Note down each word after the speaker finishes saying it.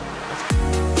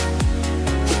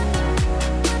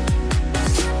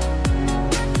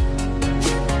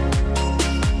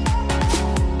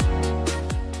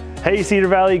Hey Cedar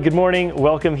Valley, good morning,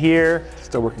 welcome here.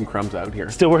 Still working crumbs out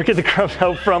here. Still working the crumbs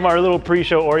out from our little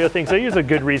pre-show Oreo thing. So here's a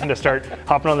good reason to start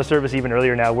hopping on the service even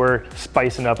earlier now. We're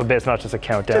spicing up a bit, it's not just a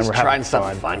countdown. Just We're having trying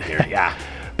something fun here, yeah.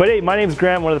 But hey, my name's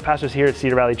Grant, one of the pastors here at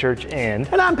Cedar Valley Church, and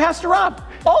I'm Pastor Rob,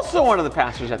 also one of the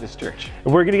pastors at this church.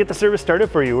 We're gonna get the service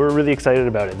started for you. We're really excited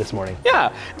about it this morning.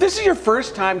 Yeah, this is your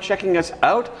first time checking us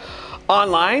out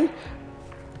online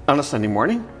on a Sunday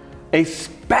morning. A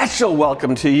special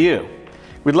welcome to you.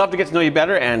 We'd love to get to know you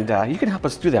better, and you can help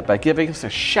us do that by giving us a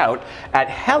shout at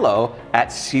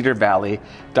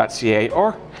hello@cedarvalley.ca,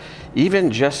 or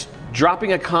even just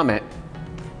dropping a comment.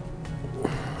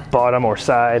 Bottom or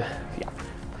side. Yeah,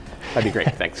 that'd be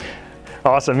great, thanks.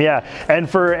 Awesome, yeah. And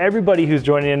for everybody who's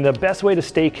joining in, the best way to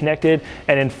stay connected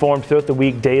and informed throughout the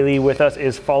week daily with us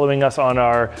is following us on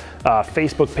our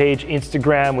Facebook page,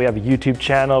 Instagram. We have a YouTube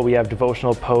channel. We have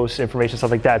devotional posts, information, stuff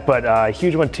like that. But a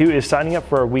huge one too is signing up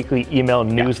for our weekly email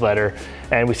newsletter.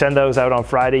 And we send those out on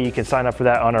Friday. You can sign up for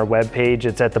that on our webpage.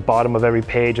 It's at the bottom of every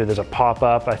page, or there's a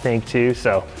pop-up, I think, too.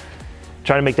 So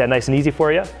trying to make that nice and easy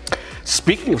for you.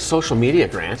 Speaking of social media,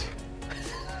 Grant.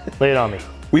 Lay it on me.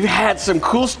 We've had some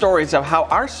cool stories of how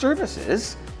our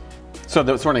services, so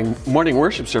the morning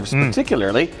worship service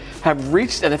particularly, have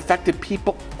reached and affected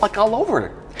people like all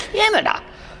over Canada.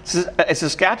 A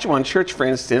Saskatchewan church, for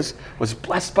instance, was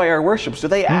blessed by our worship, so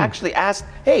they actually asked,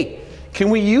 hey, can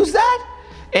we use that?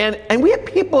 And we had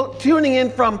people tuning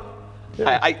in from,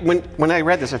 when I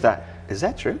read this, I thought, is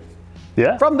that true?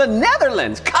 Yeah. From the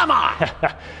Netherlands, come on!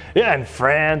 Yeah, and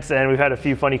France, and we've had a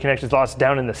few funny connections lost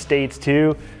down in the States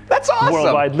too. That's awesome.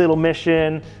 Worldwide Little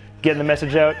Mission, getting the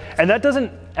message out. And that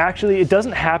doesn't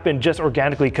happen just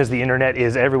organically because the internet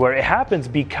is everywhere. It happens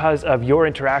because of your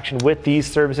interaction with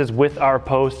these services, with our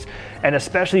posts, and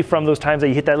especially from those times that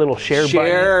you hit that little share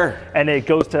button and it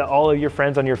goes to all of your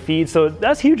friends on your feed. So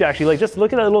that's huge actually. Like, just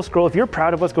look at that little scroll. If you're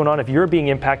proud of what's going on, if you're being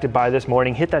impacted by this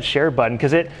morning, hit that share button,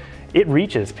 because it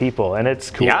reaches people, and it's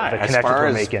cool, the connections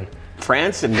we're making.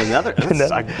 France and another,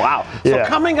 like, wow. So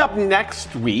coming up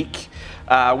next week,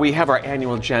 we have our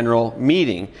annual general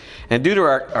meeting, and due to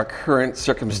our current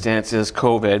circumstances,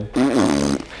 COVID,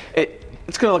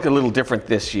 it's going to look a little different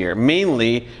this year,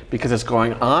 mainly because it's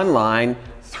going online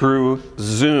through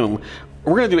Zoom.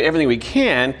 We're going to do everything we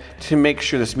can to make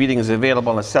sure this meeting is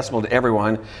available and accessible to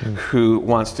everyone who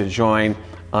wants to join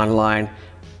online.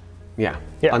 Yeah.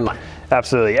 Online.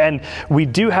 Absolutely. And we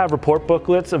do have report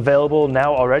booklets available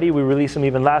now already. We released them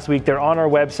even last week. They're on our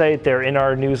website. They're in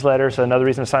our newsletter, so another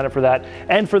reason to sign up for that.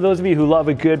 And for those of you who love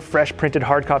a good, fresh printed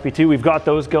hard copy too, we've got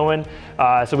those going.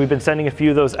 So we've been sending a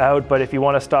few of those out, but if you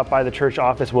want to stop by the church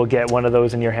office, we'll get one of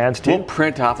those in your hands too. We'll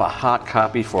print off a hot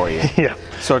copy for you. Yeah.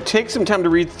 So take some time to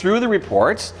read through the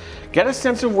reports, get a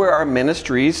sense of where our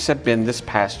ministries have been this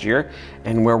past year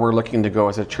and where we're looking to go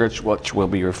as a church, which will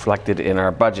be reflected in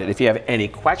our budget. If you have any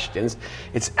questions,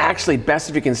 it's actually best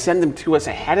if you can send them to us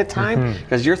ahead of time,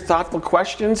 because your thoughtful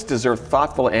questions deserve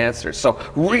thoughtful answers. So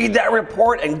read that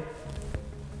report and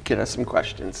get us some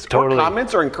questions, or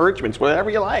comments, or encouragements, whatever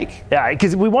you like. Yeah,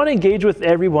 because we want to engage with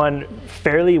everyone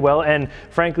fairly well, and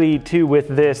frankly, too, with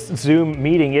this Zoom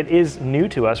meeting, it is new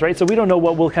to us, right? So we don't know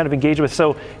what we'll kind of engage with.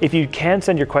 So if you can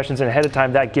send your questions in ahead of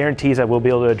time, that guarantees that we'll be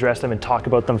able to address them and talk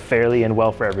about them fairly and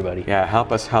well for everybody. Yeah,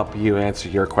 help us help you answer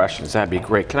your questions. That'd be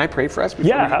great. Can I pray for us before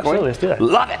we get absolutely. going? Let's do that.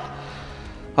 Love it.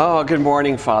 Oh, good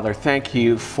morning, Father. Thank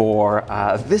you for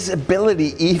this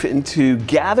ability even to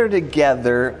gather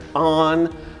together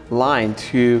online,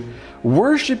 to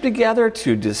worship together,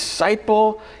 to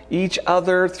disciple each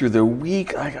other through the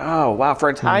week. Like, oh, wow, for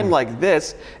a time like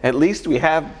this, at least we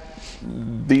have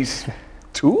these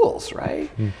tools,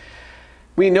 right?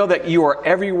 We know that you are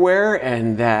everywhere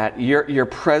and that your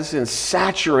presence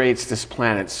saturates this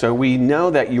planet. So we know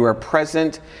that you are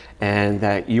present and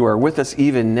that you are with us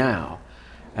even now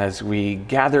as we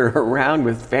gather around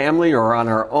with family or on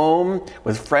our own,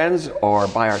 with friends or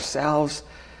by ourselves,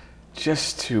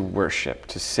 just to worship,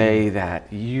 to say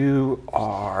that you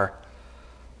are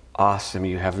awesome.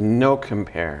 You have no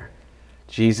compare.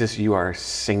 Jesus, you are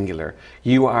singular.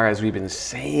 You are, as we've been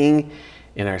saying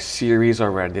in our series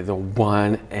already, the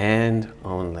one and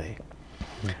only.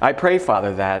 I pray,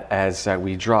 Father, that as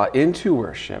we draw into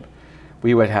worship,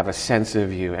 we would have a sense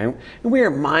of you. And we are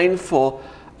mindful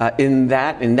in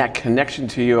that connection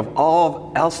to you of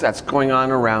all else that's going on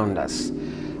around us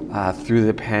through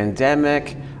the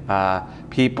pandemic,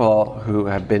 people who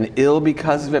have been ill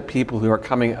because of it, people who are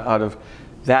coming out of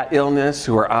that illness,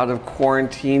 who are out of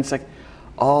quarantines, like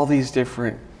all these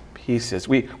different pieces.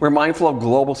 We're mindful of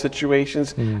global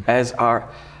situations as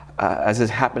is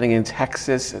happening in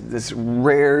Texas, this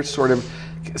rare sort of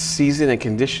season and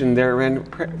condition they're in.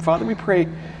 Father, we pray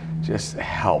just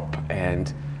help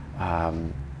and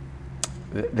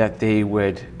that they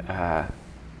would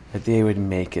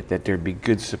make it, that there'd be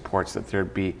good supports, that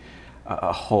there'd be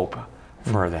a hope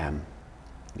for them.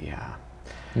 Yeah.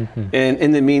 Mm-hmm. And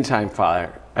in the meantime,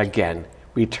 Father, again,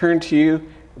 we turn to you.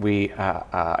 We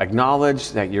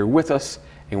acknowledge that you're with us,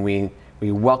 and we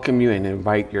welcome you and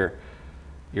invite your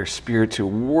Spirit to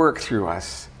work through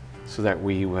us so that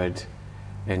we would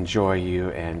enjoy you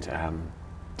and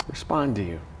respond to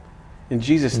you. In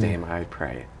Jesus' name I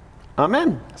pray.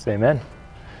 Amen. Say amen.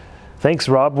 Thanks,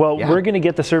 Rob. Well, we're going to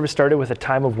get the service started with a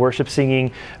time of worship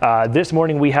singing. This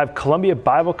morning we have Columbia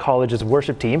Bible College's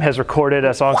worship team has recorded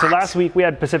a song. So last week we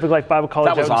had Pacific Life Bible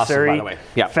College out in Surrey. By the way.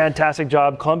 Yeah. Fantastic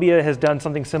job. Columbia has done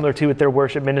something similar too with their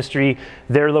worship ministry.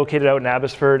 They're located out in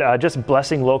Abbotsford, just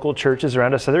blessing local churches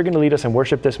around us. So they're going to lead us in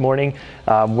worship this morning.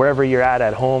 Wherever you're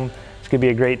at home, it's going to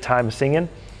be a great time singing.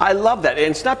 I love that. And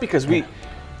it's not because we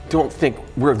don't think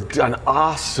we've done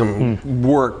awesome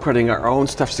work putting our own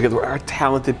stuff together. We're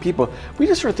talented people. We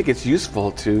just sort of think it's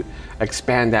useful to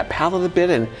expand that palette a bit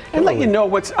and let you know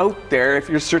what's out there if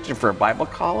you're searching for a Bible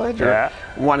college or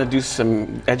want to do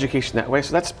some education that way.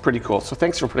 So that's pretty cool. So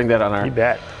thanks for putting that on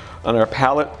our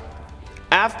palette.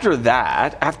 After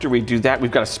that, after we do that,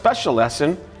 we've got a special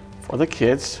lesson for the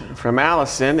kids from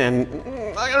Allison. And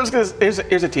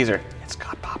here's a teaser. It's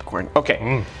got popcorn.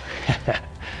 Okay.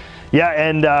 Yeah,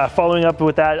 and following up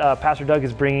with that, Pastor Doug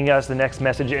is bringing us the next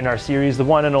message in our series, the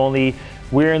one and only.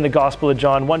 We're in the Gospel of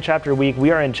John, one chapter a week. We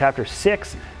are in chapter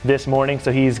 6 this morning,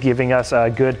 so he's giving us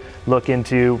a good look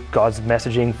into God's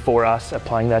messaging for us,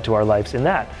 applying that to our lives in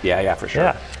that. Yeah, for sure.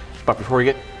 Yeah. But before we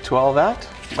get to all of that,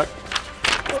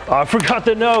 I forgot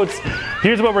the notes.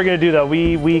 Here's what we're going to do, though.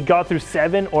 We got through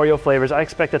 7 Oreo flavors. I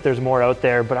expect that there's more out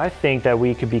there, but I think that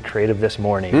we could be creative this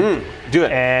morning. Do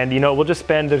it. And, we'll just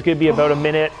there's going to be about a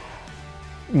minute.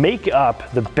 Make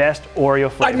up the best Oreo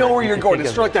flavor. I know where you're going. It's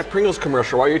sort of like that Pringles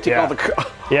commercial while you take all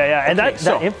the... Yeah. And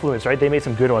that influence, right? They made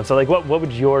some good ones. So, what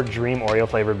would your dream Oreo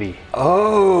flavor be?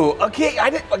 Oh, okay.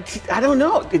 I don't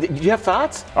know. Did you have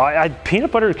thoughts?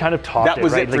 Peanut butter kind of topped it,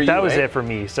 right? That was it for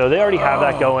me. So they already have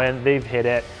that going. They've hit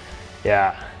it.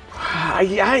 Yeah.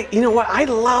 You know what? I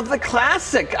love the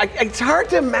classic. It's hard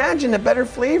to imagine a better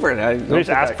flavor. We just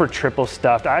asked for triple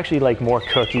stuffed. I actually like more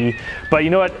cookie. But you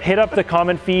know what? Hit up the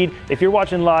comment feed. If you're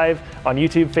watching live on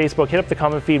YouTube, Facebook, hit up the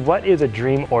comment feed. What is a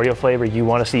dream Oreo flavor you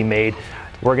want to see made?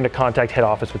 We're going to contact head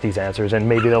office with these answers, and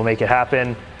maybe they'll make it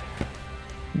happen.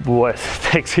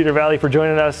 Thanks, Cedar Valley, for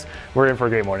joining us. We're in for a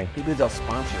great morning. Maybe they'll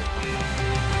sponsor it.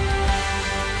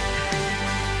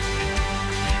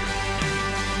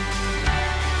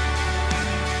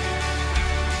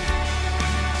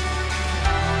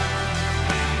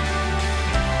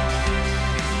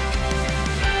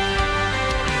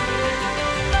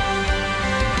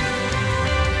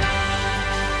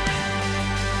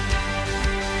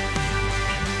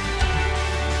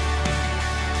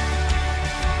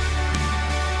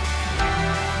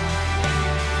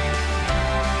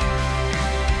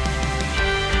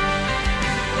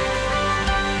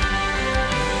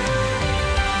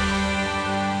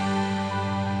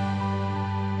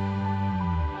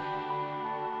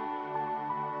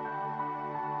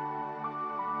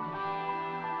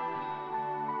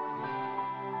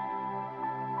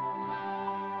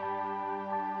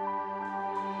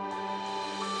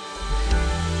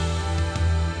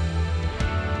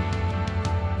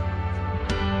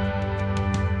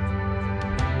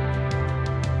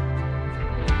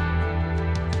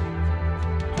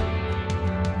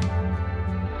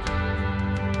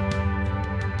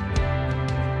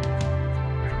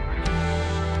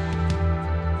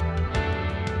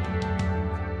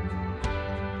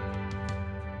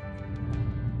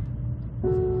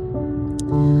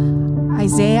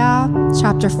 Isaiah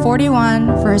chapter 41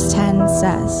 verse 10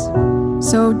 says,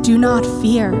 "So do not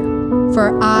fear,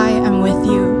 for I am with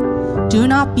you. Do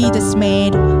not be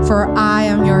dismayed, for I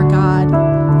am your God.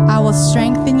 I will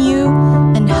strengthen you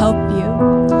and help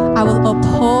you. I will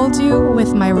uphold you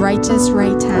with my righteous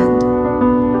right hand."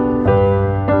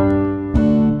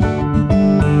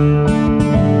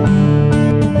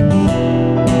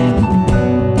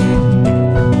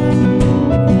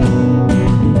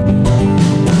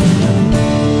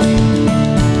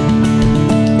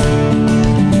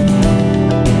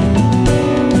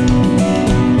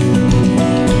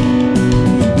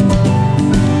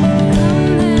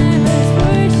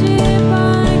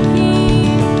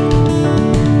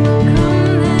 Come,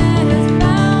 let us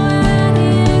bow at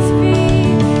His feet.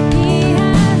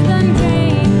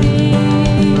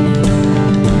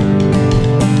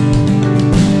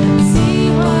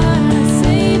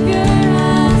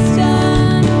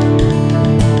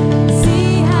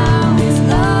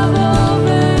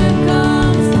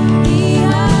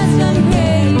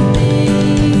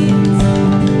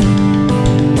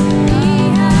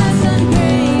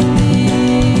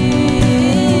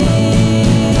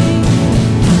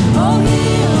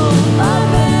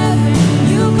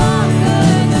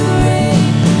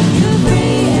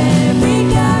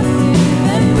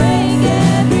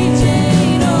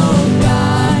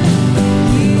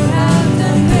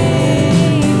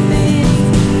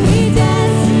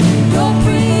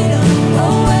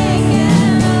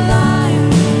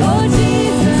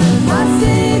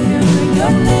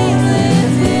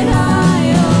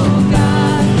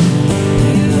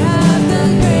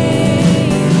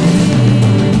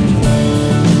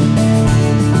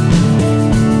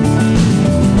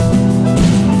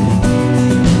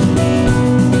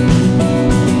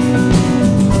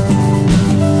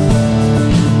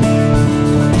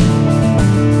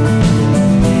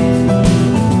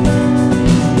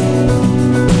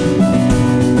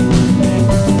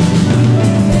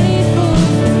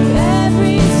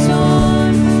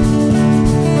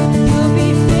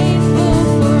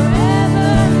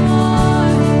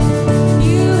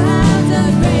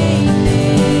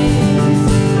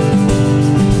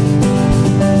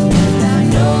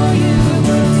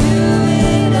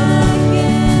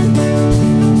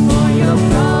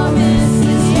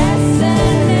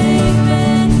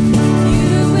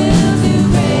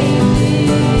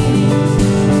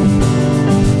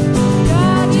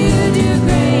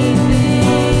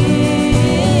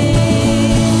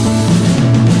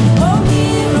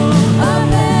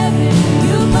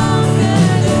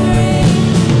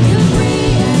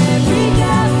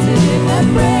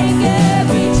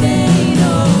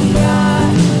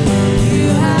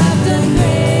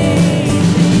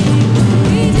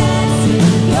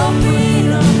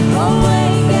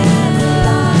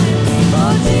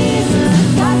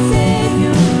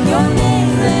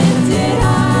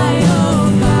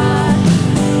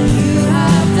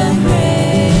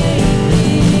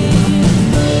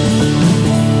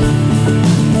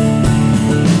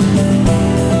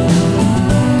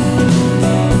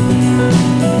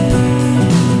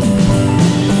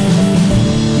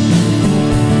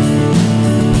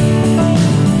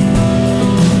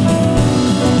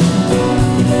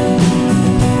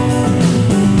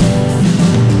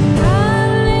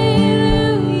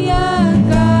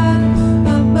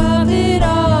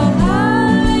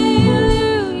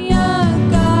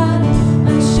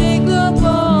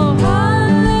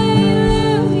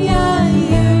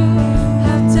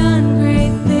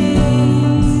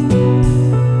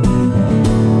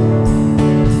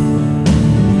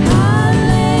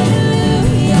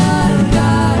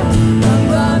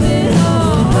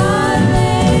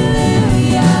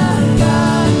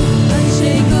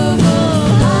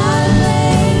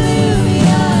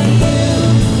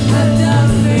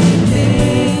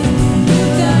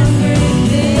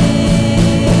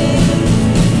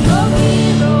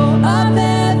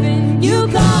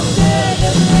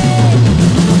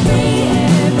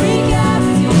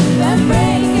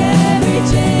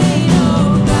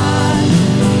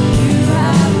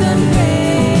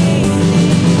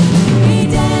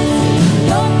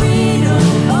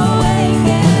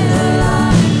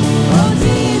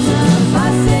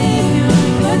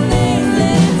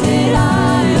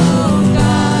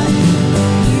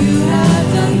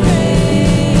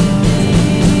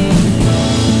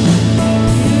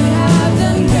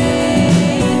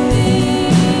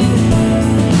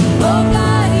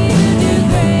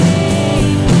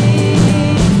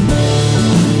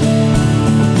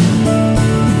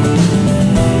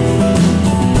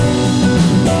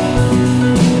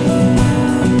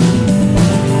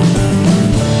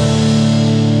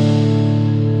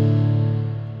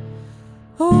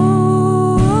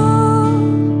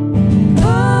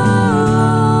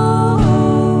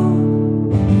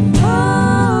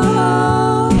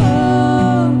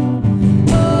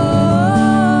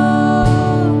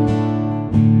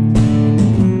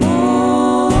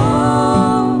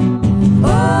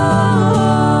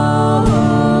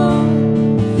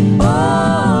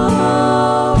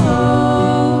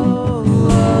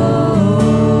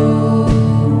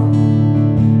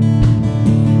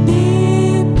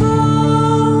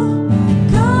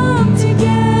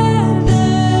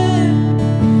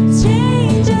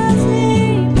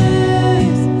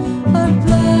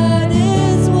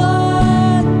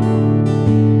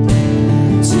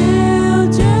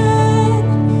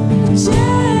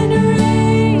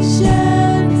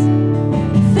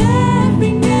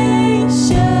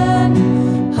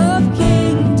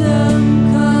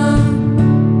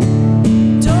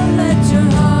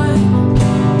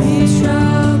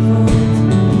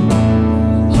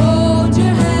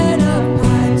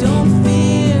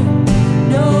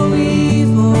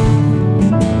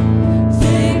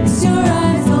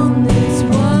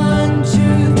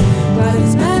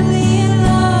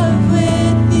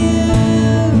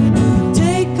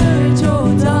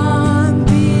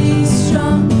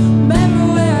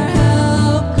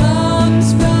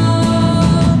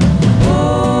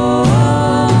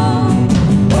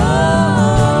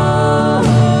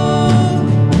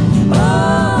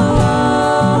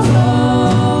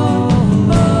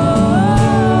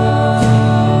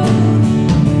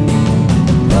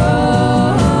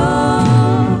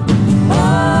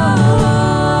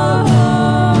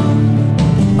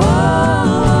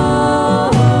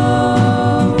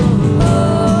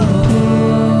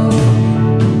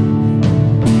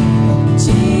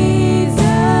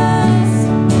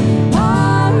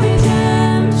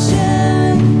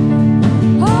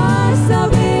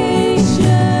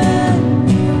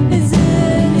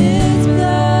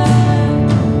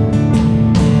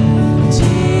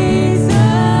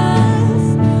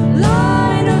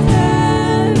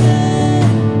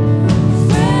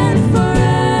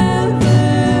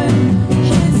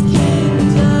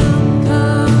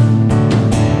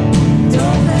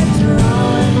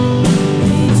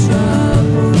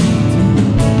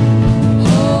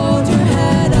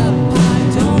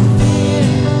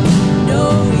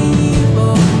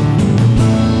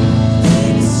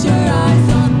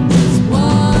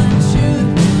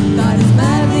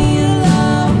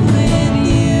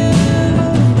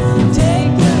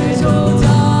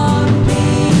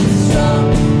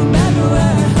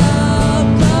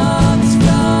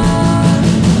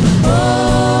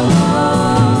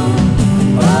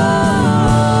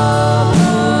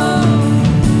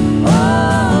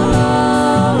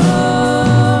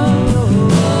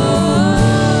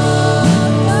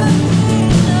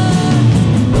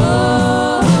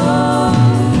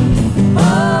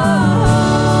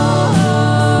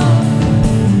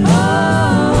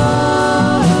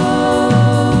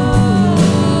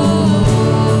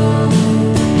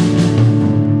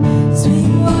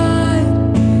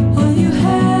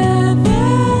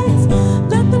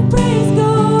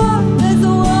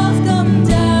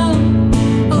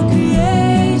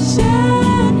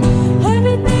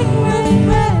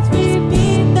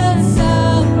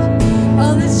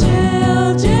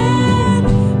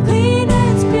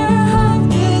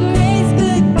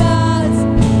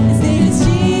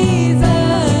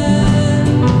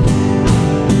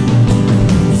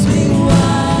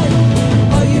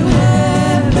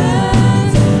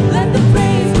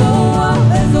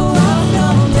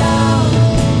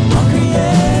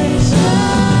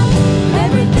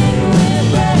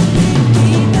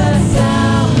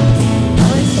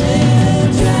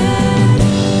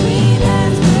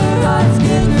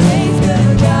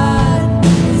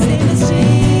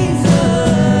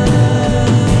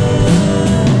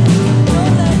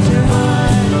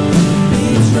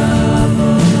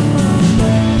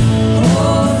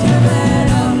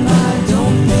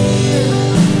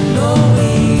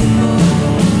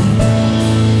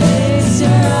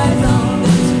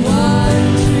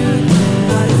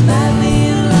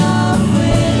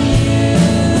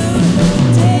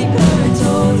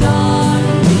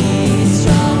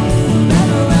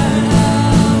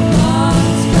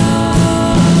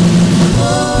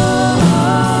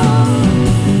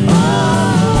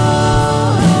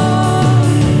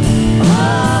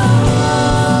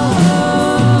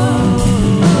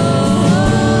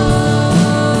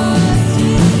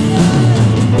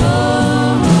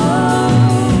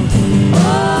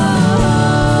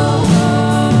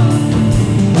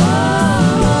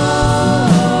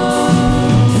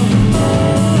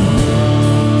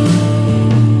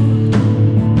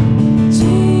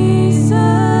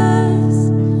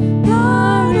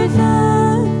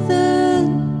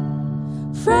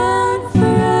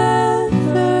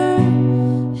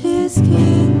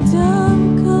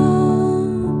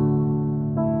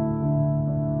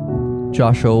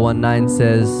 Joshua 1:9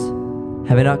 says,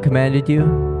 "Have I not commanded you?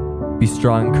 Be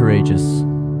strong and courageous.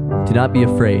 Do not be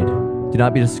afraid. Do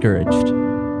not be discouraged.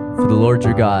 For the Lord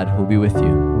your God will be with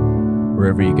you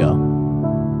wherever you go."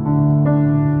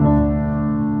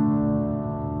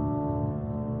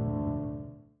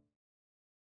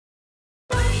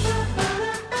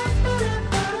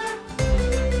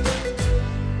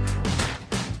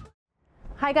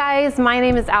 Hi guys, my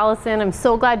name is Allison. I'm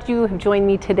so glad you have joined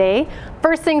me today.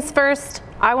 First things first,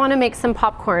 I want to make some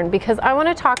popcorn because I want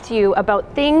to talk to you about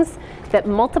things that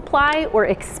multiply or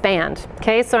expand.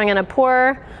 Okay, so I'm going to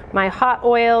pour my hot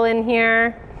oil in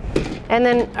here. And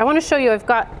then I want to show you I've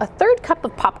got a 1/3 cup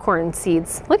of popcorn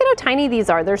seeds. Look at how tiny these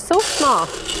are. They're so small.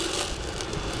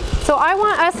 So I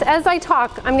want us, as I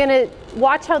talk, I'm going to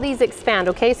watch how these expand,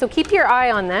 okay? So keep your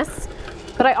eye on this.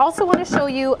 But I also want to show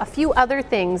you a few other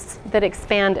things that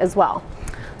expand as well.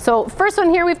 So first one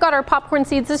here, we've got our popcorn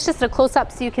seeds. It's just a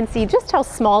close-up so you can see just how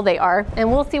small they are.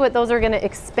 And we'll see what those are going to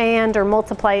expand or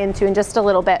multiply into in just a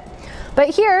little bit. But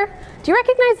here, do you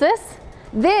recognize this?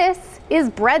 This is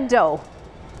bread dough.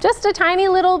 Just a tiny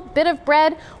little bit of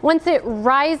bread. Once it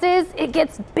rises, it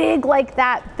gets big like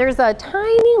that. There's a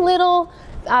tiny little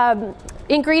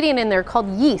ingredient in there called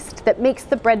yeast that makes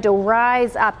the bread dough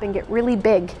rise up and get really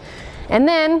big. And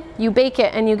then you bake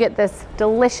it and you get this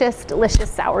delicious,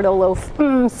 delicious sourdough loaf.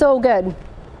 So good.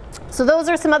 So those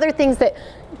are some other things that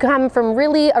come from a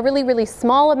really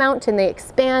small amount and they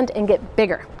expand and get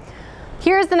bigger.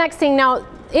 Here's the next thing. Now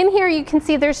in here you can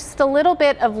see there's just a little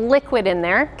bit of liquid in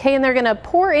there, okay, and they're gonna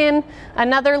pour in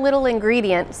another little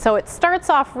ingredient. So it starts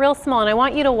off real small and I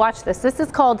want you to watch this. This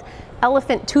is called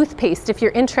elephant toothpaste. If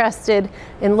you're interested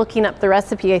in looking up the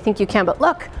recipe, I think you can, but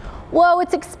look. Whoa,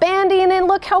 it's expanding and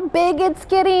look how big it's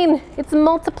getting. It's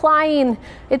multiplying.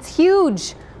 It's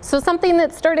huge. So something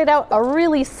that started out a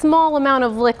really small amount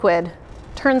of liquid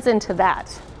turns into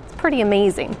that. It's pretty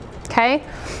amazing, okay?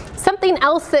 Something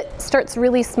else that starts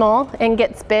really small and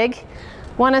gets big,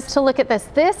 want us to look at this.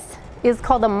 This is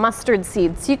called a mustard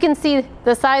seed. So you can see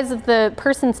the size of the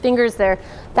person's fingers there.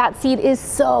 That seed is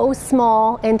so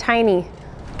small and tiny.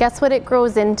 Guess what it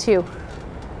grows into?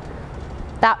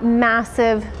 That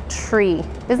massive tree.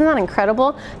 Isn't that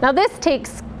incredible? Now this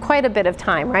takes quite a bit of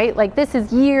time, right? Like this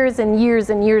is years and years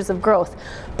and years of growth.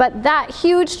 But that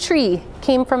huge tree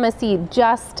came from a seed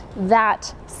just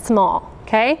that small,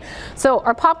 okay? So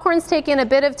our popcorn's taking a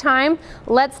bit of time.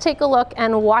 Let's take a look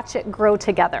and watch it grow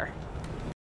together.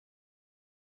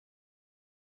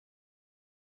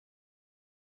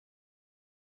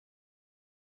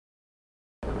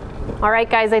 All right,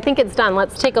 guys, I think it's done.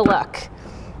 Let's take a look.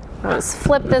 Let's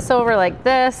flip this over like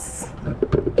this.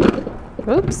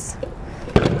 Oops.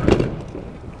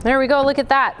 There we go, look at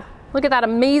that. Look at that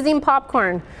amazing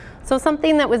popcorn. So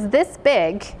something that was this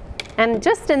big and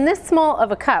just in this small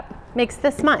of a cup makes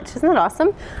this much. Isn't that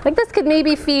awesome? Like this could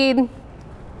maybe feed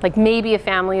like maybe a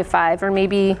family of 5 or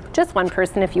maybe just one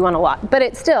person if you want a lot, but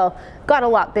it still got a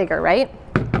lot bigger, right?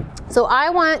 So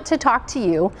I want to talk to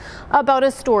you about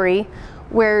a story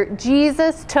where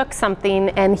Jesus took something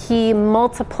and he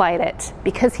multiplied it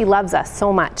because he loves us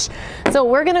so much. So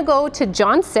we're gonna go to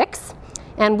John 6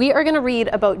 and we are gonna read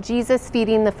about Jesus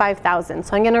feeding the 5,000.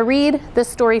 So I'm gonna read the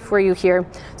story for you here.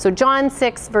 So John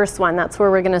 6 verse 1, that's where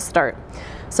we're gonna start.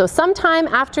 So sometime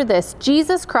after this,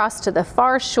 Jesus crossed to the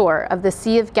far shore of the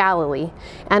Sea of Galilee,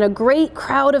 and a great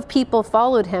crowd of people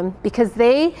followed him because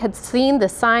they had seen the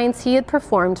signs he had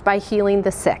performed by healing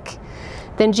the sick.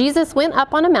 Then Jesus went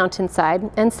up on a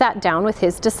mountainside and sat down with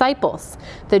his disciples.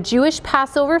 The Jewish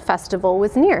Passover festival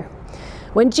was near.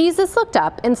 When Jesus looked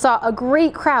up and saw a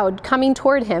great crowd coming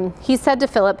toward him, he said to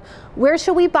Philip, "Where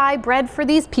shall we buy bread for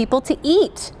these people to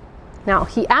eat?" Now,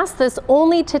 he asked this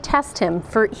only to test him,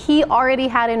 for he already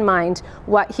had in mind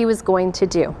what he was going to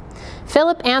do.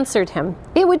 Philip answered him,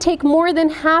 "It would take more than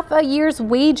half a year's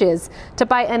wages to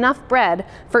buy enough bread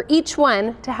for each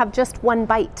one to have just one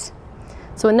bite."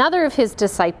 So another of his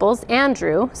disciples,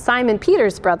 Andrew, Simon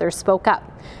Peter's brother, spoke up.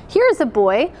 "Here is a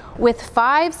boy with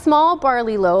 5 small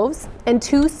barley loaves and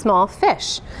 2 small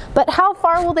fish. But how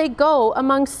far will they go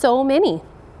among so many?"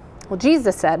 Well,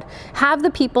 Jesus said, "Have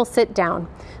the people sit down."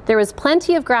 There was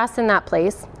plenty of grass in that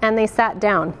place, and they sat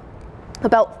down.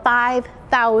 About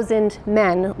 5,000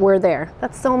 men were there.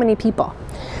 That's so many people.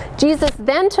 Jesus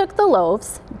then took the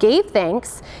loaves, gave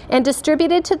thanks, and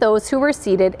distributed to those who were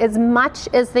seated as much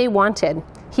as they wanted.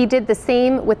 He did the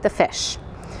same with the fish.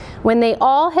 When they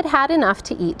all had had enough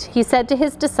to eat, he said to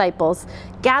his disciples,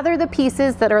 "Gather the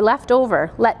pieces that are left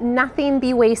over. Let nothing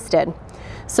be wasted."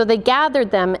 So they gathered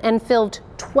them and filled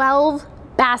 12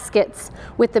 baskets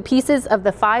with the pieces of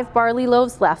the 5 barley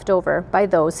loaves left over by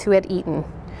those who had eaten.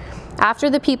 After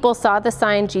the people saw the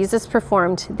sign Jesus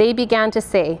performed, they began to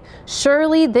say,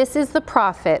 "Surely this is the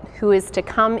prophet who is to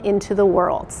come into the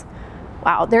world."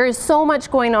 Wow, there is so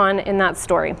much going on in that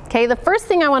story. Okay, the first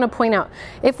thing I want to point out,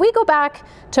 if we go back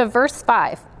to verse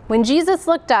 5, when Jesus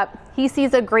looked up, he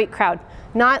sees a great crowd.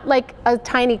 Not like a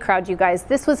tiny crowd, you guys.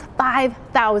 This was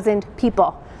 5,000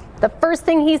 people. The first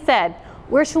thing he said,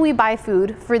 where should we buy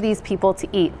food for these people to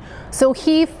eat? So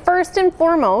he first and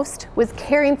foremost was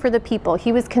caring for the people.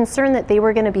 He was concerned that they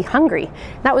were going to be hungry.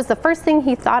 That was the first thing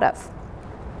he thought of.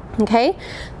 Okay,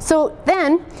 so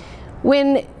then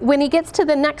when he gets to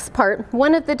the next part,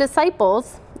 one of the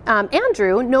disciples,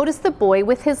 Andrew, noticed the boy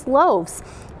with his loaves.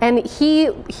 And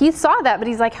he saw that, but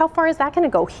he's like, how far is that going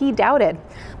to go? He doubted.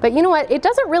 But you know what? It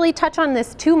doesn't really touch on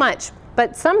this too much,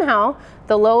 but somehow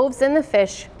the loaves and the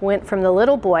fish went from the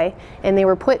little boy and they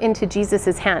were put into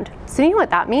Jesus's hand. So you know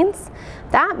what that means?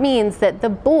 That means that the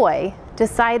boy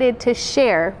decided to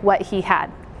share what he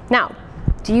had. Now,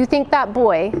 do you think that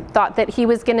boy thought that he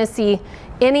was going to see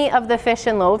any of the fish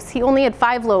and loaves? He only had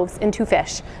 5 loaves and 2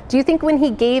 fish. Do you think when he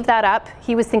gave that up,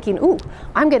 he was thinking, ooh,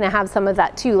 I'm going to have some of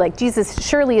that too. Like Jesus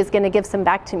surely is going to give some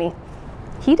back to me.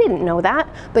 He didn't know that,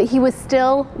 but he was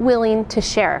still willing to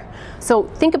share. So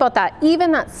think about that.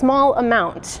 Even that small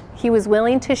amount, he was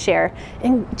willing to share,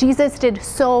 and Jesus did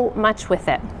so much with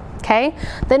it. Okay?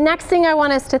 The next thing I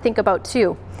want us to think about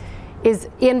too is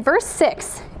in verse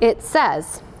 6, it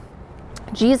says,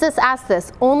 Jesus asked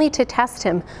this only to test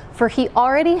him, for he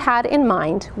already had in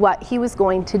mind what he was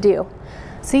going to do.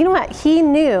 So you know what? He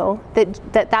knew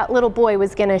that little boy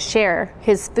was going to share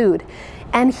his food.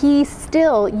 And he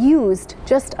still used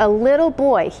just a little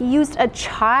boy. He used a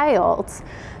child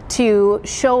to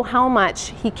show how much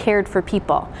he cared for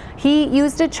people. He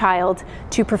used a child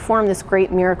to perform this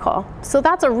great miracle. So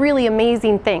that's a really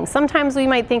amazing thing. Sometimes we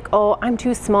might think, oh, I'm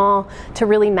too small to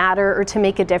really matter or to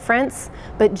make a difference.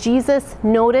 But Jesus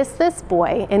noticed this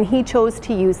boy and he chose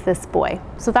to use this boy.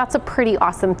 So that's a pretty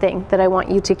awesome thing that I want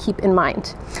you to keep in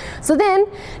mind. So then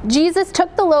Jesus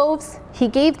took the loaves, he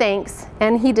gave thanks,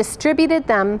 and he distributed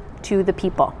them to the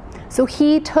people. So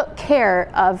he took care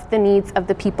of the needs of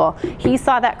the people. He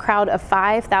saw that crowd of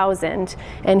 5,000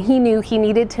 and he knew he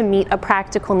needed to meet a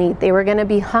practical need. They were going to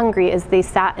be hungry as they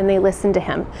sat and they listened to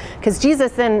him. Because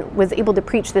Jesus then was able to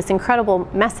preach this incredible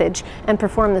message and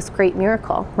perform this great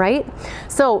miracle, right?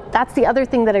 So that's the other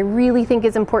thing that I really think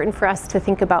is important for us to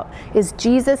think about is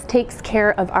Jesus takes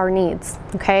care of our needs,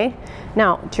 okay?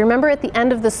 Now, do you remember at the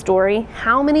end of the story,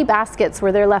 how many baskets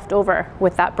were there left over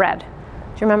with that bread? Do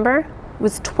you remember? It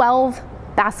was 12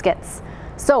 baskets.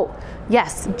 So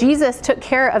yes, Jesus took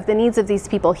care of the needs of these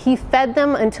people. He fed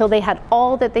them until they had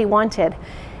all that they wanted.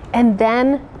 And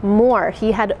then more.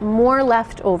 He had more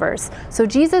leftovers. So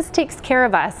Jesus takes care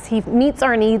of us. He meets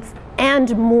our needs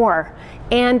and more,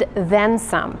 and then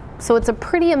some. So it's a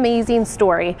pretty amazing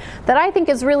story that I think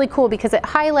is really cool because it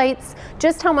highlights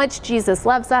just how much Jesus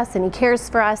loves us and he cares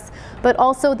for us, but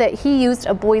also that he used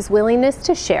a boy's willingness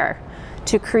to share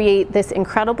to create this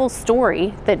incredible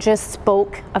story that just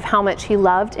spoke of how much he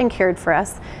loved and cared for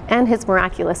us and his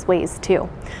miraculous ways too.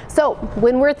 So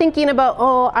when we're thinking about,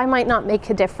 oh, I might not make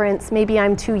a difference, maybe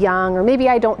I'm too young, or maybe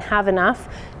I don't have enough,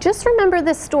 just remember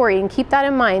this story and keep that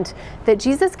in mind, that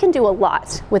Jesus can do a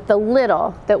lot with the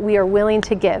little that we are willing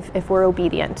to give if we're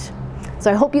obedient.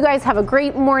 So I hope you guys have a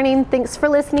great morning. Thanks for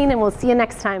listening, and we'll see you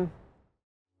next time.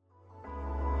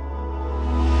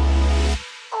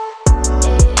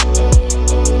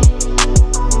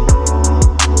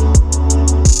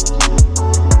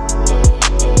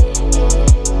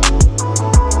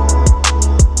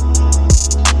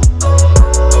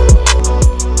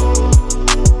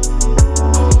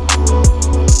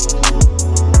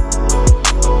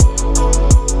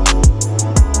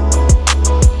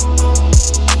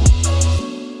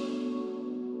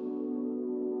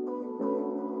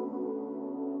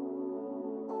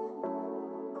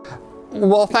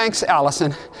 Well, thanks,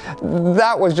 Allison.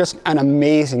 That was just an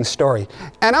amazing story.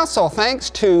 And also, thanks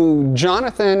to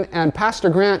Jonathan and Pastor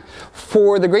Grant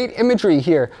for the great imagery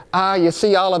here. You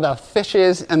see all of the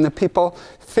fishes and the people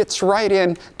fits right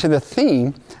in to the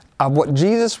theme of what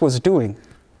Jesus was doing.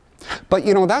 But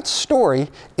you know, that story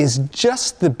is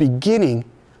just the beginning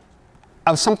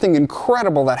of something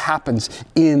incredible that happens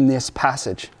in this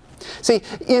passage. See,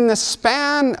 in the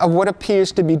span of what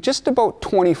appears to be just about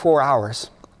 24 hours,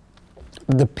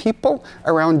 the people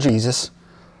around Jesus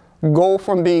go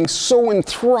from being so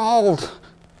enthralled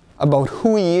about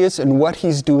who he is and what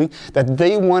he's doing that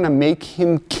they want to make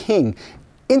him king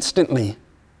instantly.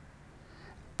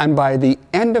 And by the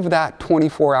end of that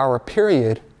 24-hour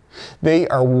period, They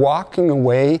are walking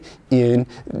away in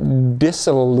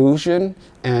disillusion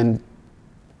and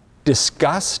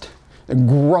disgust,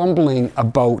 grumbling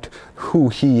about who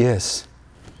he is.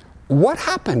 What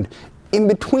happened in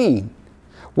between?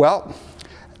 Well,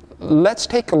 let's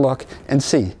take a look and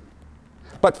see.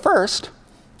 But first,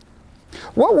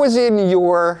 what was in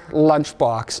your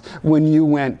lunchbox when you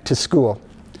went to school?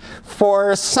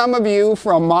 For some of you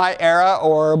from my era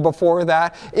or before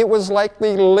that, it was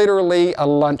likely literally a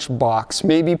lunchbox,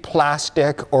 maybe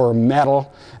plastic or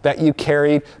metal that you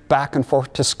carried back and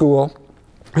forth to school.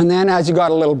 And then as you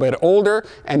got a little bit older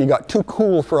and you got too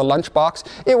cool for a lunchbox,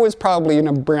 it was probably in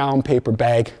a brown paper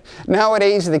bag.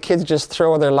 Nowadays, the kids just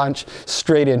throw their lunch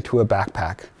straight into a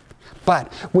backpack.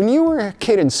 But when you were a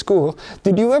kid in school,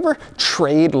 did you ever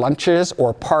trade lunches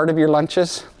or part of your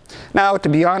lunches? Now, to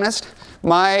be honest,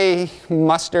 my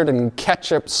mustard and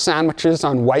ketchup sandwiches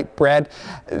on white bread,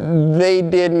 they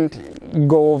didn't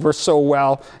go over so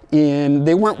well.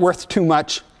 They weren't worth too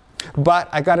much. But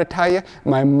I got to tell you,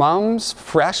 my mom's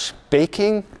fresh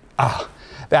baking,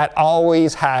 that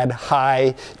always had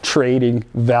high trading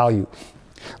value.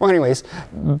 Well, anyways,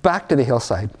 back to the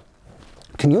hillside.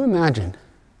 Can you imagine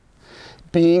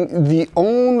being the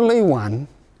only one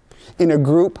in a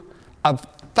group of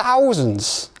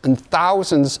thousands and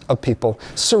thousands of people,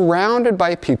 surrounded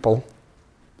by people,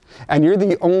 and you're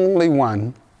the only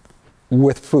one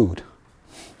with food?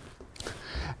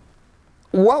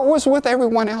 What was with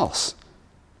everyone else?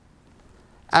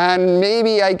 And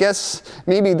maybe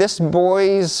this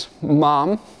boy's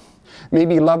mom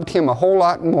maybe loved him a whole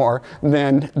lot more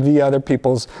than the other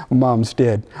people's moms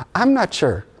did. I'm not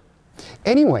sure.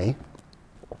 Anyway,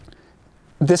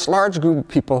 this large group of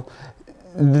people,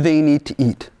 they need to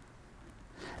eat.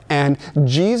 And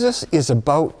Jesus is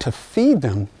about to feed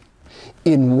them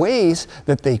in ways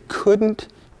that they couldn't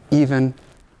even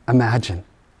imagine.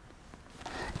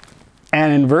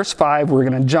 And in verse 5, we're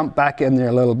going to jump back in there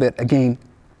a little bit again.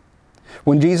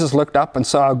 When Jesus looked up and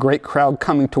saw a great crowd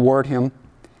coming toward him,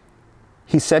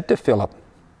 he said to Philip,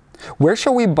 "Where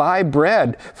shall we buy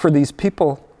bread for these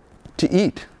people to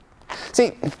eat?"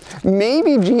 See,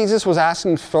 maybe Jesus was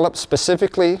asking Philip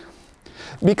specifically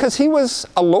because he was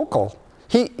a local.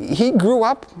 He grew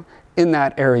up in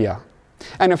that area.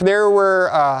 And if there were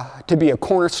to be a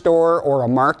corner store or a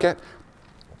market,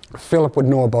 Philip would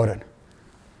know about it.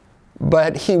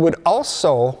 But he would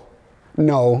also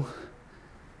know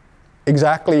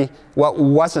exactly what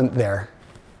wasn't there,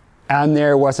 and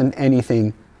there wasn't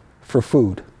anything for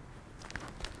food.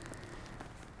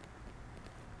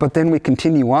 But then we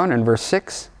continue on in verse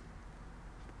 6,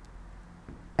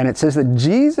 and it says that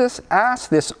Jesus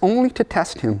asked this only to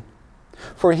test him,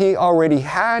 for he already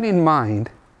had in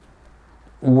mind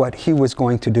what he was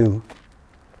going to do.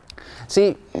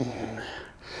 See,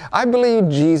 I believe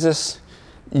Jesus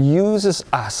uses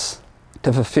us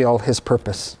to fulfill his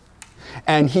purpose.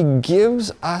 And he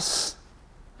gives us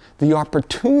the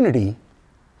opportunity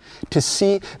to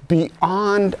see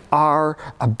beyond our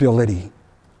ability.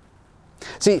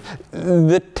 See,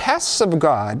 the tests of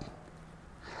God,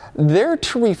 they're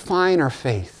to refine our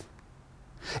faith.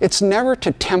 It's never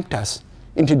to tempt us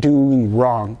into doing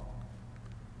wrong.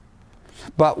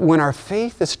 But when our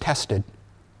faith is tested,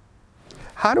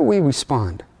 how do we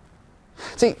respond?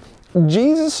 See,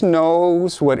 Jesus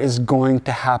knows what is going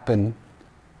to happen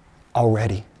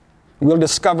already. We'll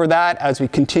discover that as we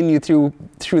continue through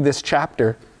this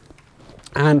chapter.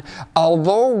 And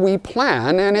although we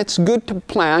plan, and it's good to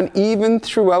plan even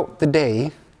throughout the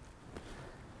day,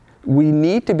 we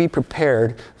need to be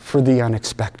prepared for the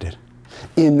unexpected.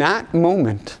 In that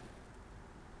moment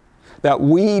that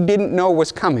we didn't know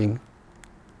was coming,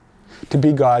 to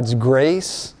be God's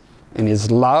grace and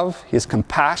his love, his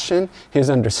compassion, his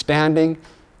understanding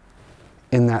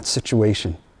in that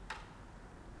situation.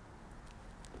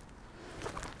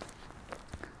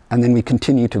 And then we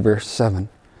continue to verse 7.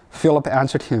 Philip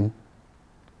answered him,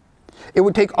 "It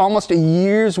would take almost a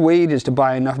year's wages to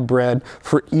buy enough bread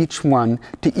for each one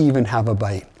to even have a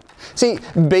bite." See,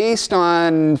 based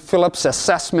on Philip's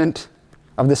assessment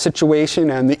of the situation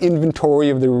and the inventory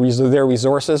of their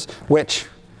resources, which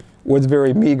was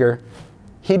very meager,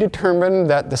 he determined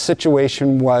that the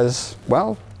situation was,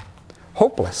 well,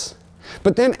 hopeless.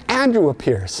 But then Andrew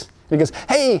appears. He goes,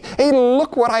 hey,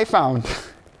 look what I found.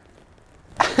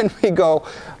 And we go,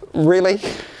 really?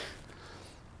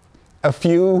 A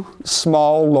few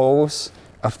small loaves,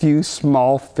 a few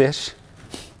small fish?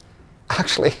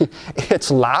 Actually,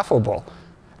 it's laughable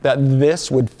that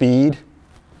this would feed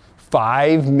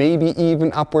 5, maybe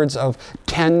even upwards of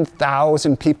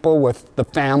 10,000 people, with the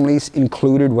families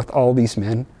included with all these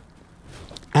men.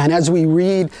 And as we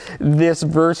read this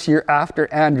verse here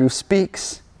after Andrew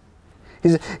speaks, he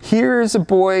says, here's a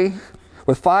boy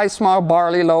with 5 small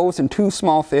barley loaves and 2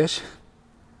 small fish.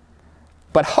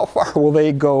 But how far will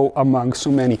they go among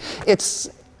so many? It's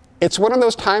one of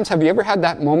those times, have you ever had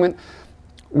that moment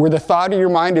where the thought of your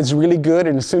mind is really good,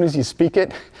 and as soon as you speak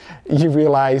it, you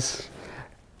realize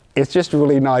it's just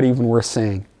really not even worth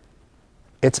saying.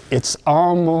 It's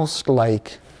almost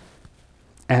like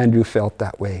Andrew felt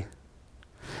that way.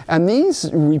 And these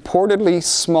reportedly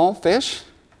small fish,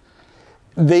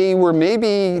 they were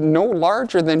maybe no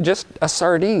larger than just a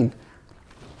sardine.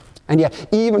 And yet,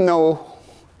 even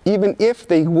if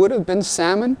they would have been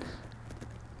salmon,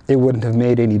 it wouldn't have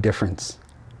made any difference.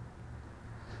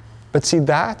 But see,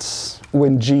 that's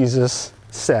when Jesus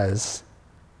says,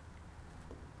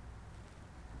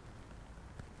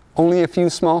 only a few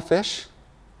small fish,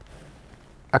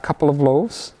 a couple of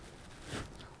loaves,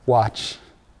 watch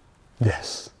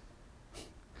this.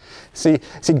 See,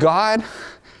 God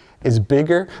is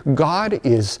bigger, God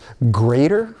is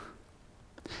greater,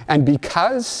 and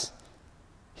because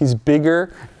He's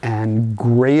bigger and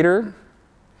greater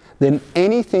than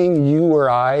anything you or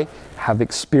I have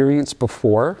experienced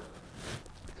before,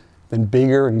 then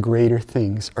bigger and greater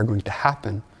things are going to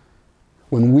happen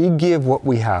when we give what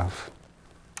we have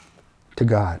to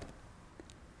God.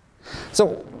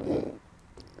 So,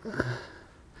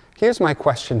 here's my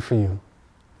question for you.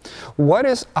 What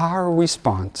is our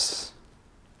response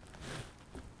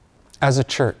as a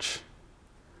church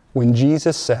when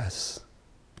Jesus says,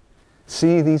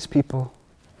 see these people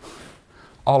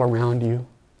all around you?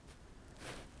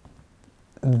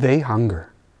 They hunger.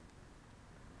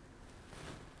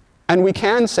 And we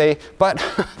can say, but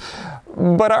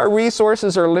our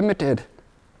resources are limited.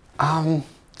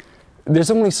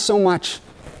 There's only so much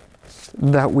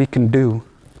that we can do.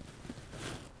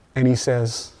 And he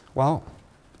says, well,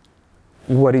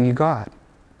 what do you got?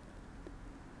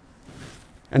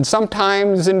 And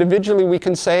sometimes individually we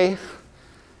can say,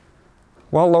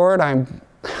 well, Lord, I'm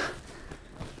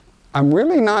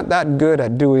really not that good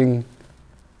at doing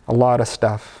a lot of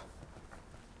stuff.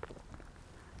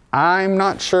 I'm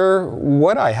not sure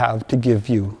what I have to give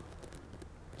you.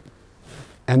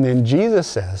 And then Jesus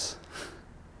says,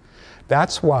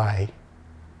 that's why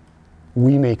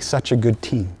we make such a good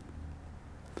team.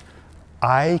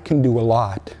 I can do a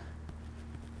lot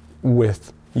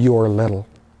with your little.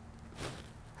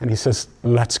 And he says,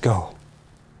 let's go.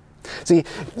 See,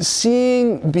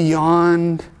 seeing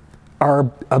beyond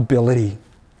our ability,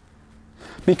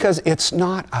 because it's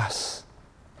not us,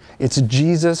 it's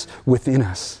Jesus within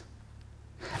us.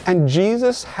 And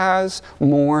Jesus has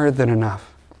more than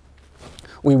enough.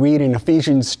 We read in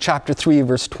Ephesians chapter 3,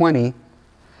 verse 20,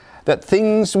 that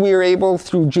things we are able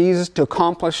through Jesus to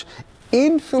accomplish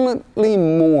infinitely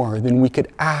more than we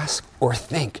could ask or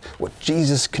think what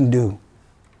Jesus can do.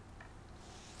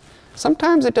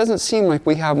 Sometimes it doesn't seem like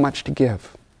we have much to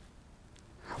give.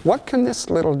 What can this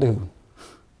little do?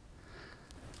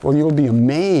 Well, you'll be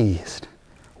amazed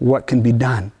what can be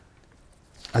done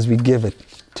as we give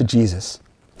it to Jesus.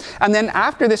 And then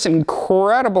after this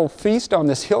incredible feast on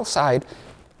this hillside,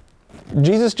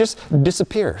 Jesus just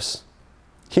disappears.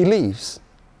 He leaves.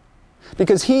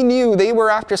 Because he knew they were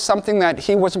after something that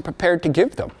he wasn't prepared to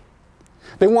give them.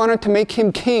 They wanted to make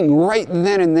him king right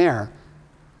then and there.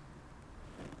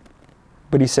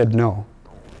 But he said no.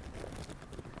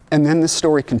 And then the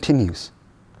story continues.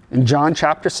 In John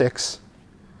chapter 6,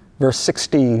 verse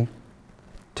 16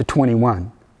 to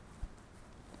 21.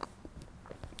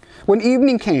 When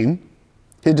evening came,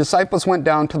 his disciples went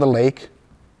down to the lake,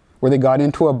 where they got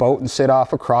into a boat and set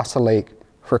off across the lake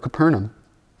for Capernaum.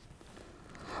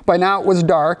 By now it was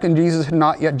dark, and Jesus had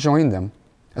not yet joined them.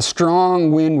 A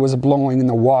strong wind was blowing, and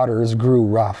the waters grew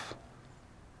rough.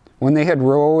 When they had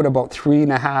rowed about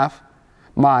 3.5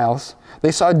 miles,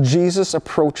 they saw Jesus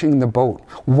approaching the boat,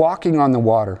 walking on the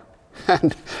water,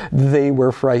 and they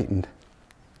were frightened.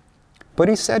 But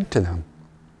he said to them,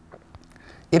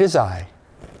 "It is I.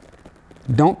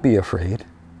 Don't be afraid."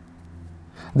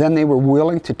 Then they were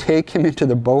willing to take him into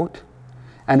the boat,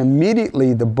 and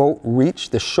immediately the boat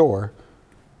reached the shore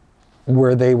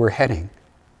where they were heading.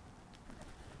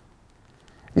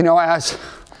 You know,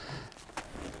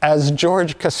 as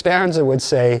George Costanza would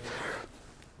say,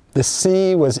 the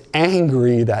sea was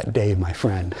angry that day, my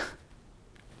friend.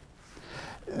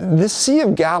 The Sea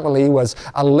of Galilee was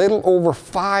a little over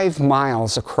 5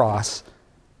 miles across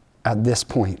at this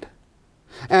point.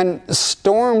 And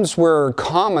storms were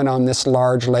common on this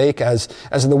large lake as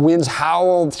the winds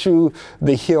howled through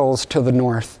the hills to the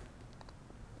north.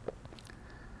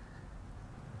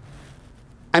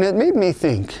 And it made me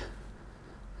think,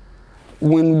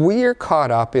 when we are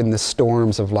caught up in the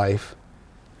storms of life,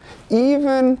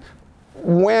 even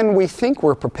when we think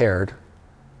we're prepared,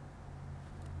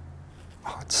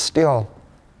 it's still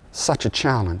such a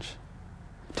challenge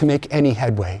to make any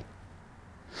headway.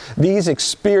 These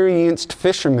experienced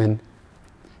fishermen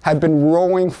had been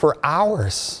rowing for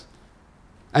hours.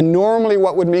 And normally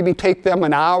what would maybe take them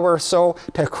an hour or so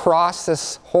to cross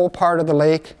this whole part of the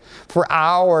lake, for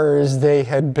hours they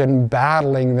had been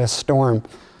battling this storm.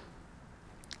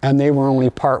 And they were only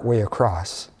part way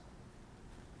across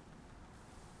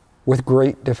with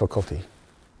great difficulty.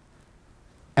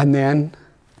 And then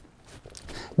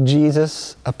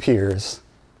Jesus appears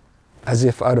as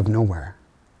if out of nowhere.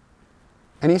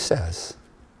 And he says,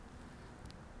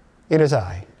 "It is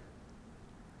I.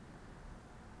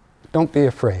 Don't be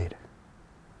afraid.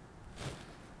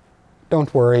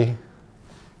 Don't worry.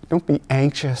 Don't be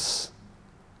anxious.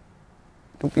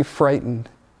 Don't be frightened."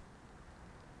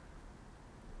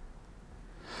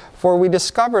 For we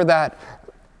discover that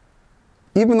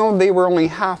even though they were only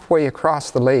halfway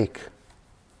across the lake,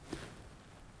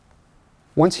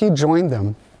 once he joined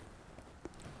them,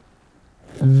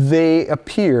 they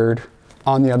appeared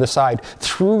on the other side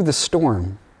through the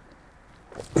storm.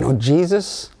 You know,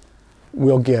 Jesus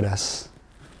will get us,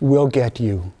 will get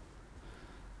you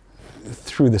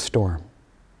through the storm.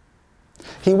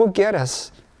 He will get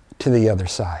us to the other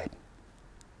side.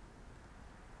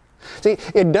 See,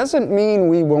 it doesn't mean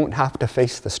we won't have to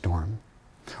face the storm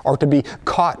or to be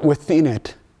caught within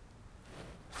it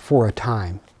for a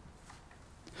time.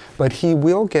 But he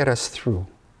will get us through.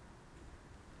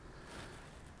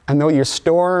 And though your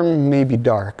storm may be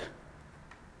dark,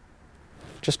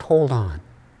 just hold on.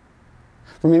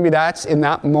 Or maybe that's in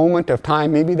that moment of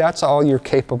time, maybe that's all you're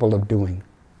capable of doing.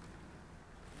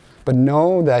 But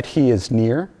know that he is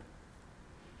near,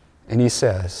 and he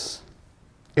says,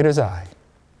 "It is I.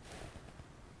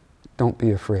 Don't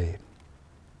be afraid."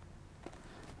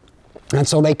 And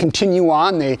so they continue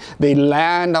on. They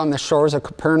land on the shores of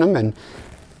Capernaum,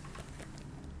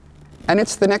 and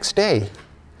it's the next day.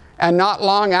 And not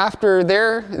long after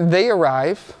they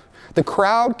arrive, the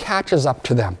crowd catches up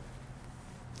to them.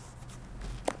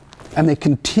 And they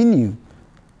continue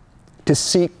to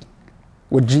seek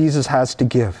what Jesus has to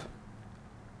give.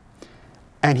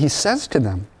 And he says to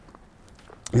them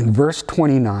in verse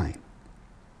 29,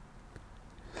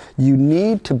 "You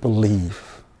need to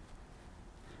believe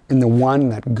in the one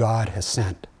that God has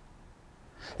sent."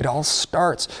 It all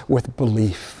starts with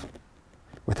belief,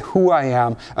 with who I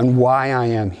am and why I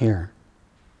am here.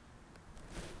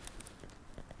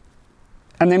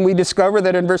 And then we discover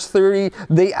that in verse 30,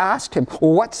 they asked him,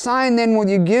 "Well, what sign then will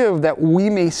you give that we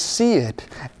may see it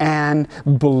and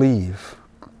believe?"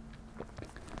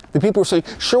 The people were saying,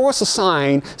 "Show us a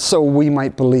sign so we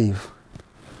might believe.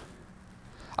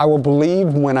 I will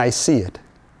believe when I see it."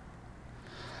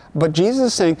 But Jesus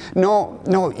is saying, no,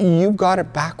 you got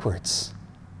it backwards.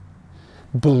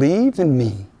 Believe in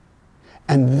me,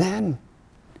 and then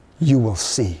you will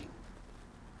see.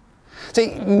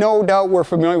 See, no doubt we're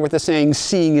familiar with the saying,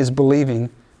 seeing is believing.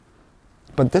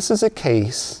 But this is a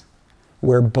case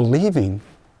where believing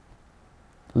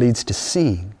leads to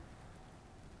seeing.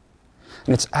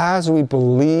 And it's as we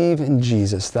believe in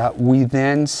Jesus that we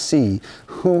then see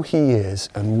who he is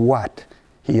and what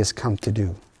he has come to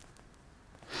do.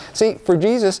 See, for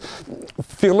Jesus,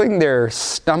 filling their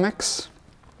stomachs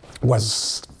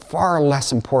was far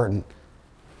less important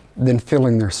than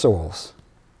filling their souls.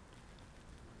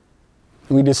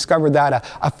 We discovered that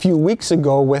a few weeks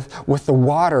ago with the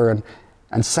water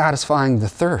and satisfying the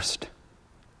thirst.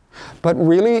 But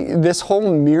really, this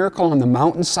whole miracle on the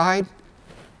mountainside,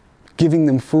 giving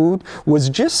them food, was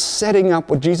just setting up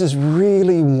what Jesus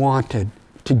really wanted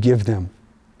to give them,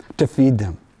 to feed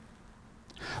them.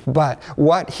 But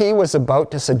what he was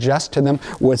about to suggest to them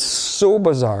was so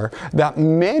bizarre that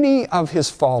many of his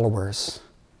followers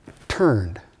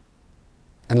turned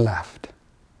and left,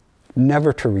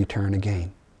 never to return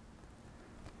again.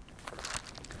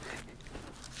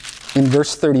 In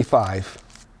verse 35,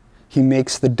 he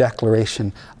makes the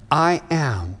declaration, "I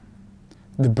am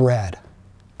the bread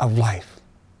of life."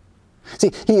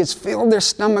 See, he has filled their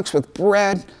stomachs with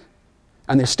bread,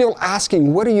 and they're still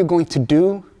asking, "What are you going to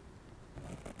do?"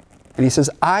 And he says,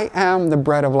 "I am the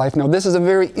bread of life." Now, this is a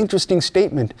very interesting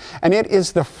statement, and it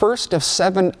is the first of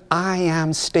 7 I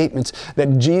am statements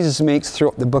that Jesus makes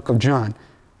throughout the book of John.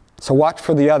 So watch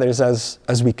for the others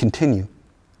as we continue.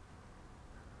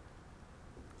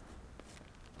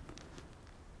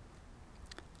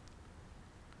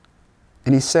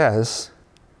 And he says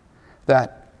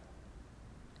that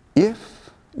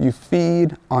if you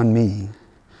feed on me,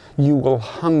 you will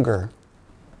hunger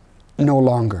no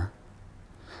longer.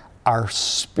 Our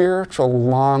spiritual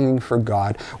longing for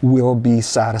God will be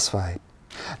satisfied.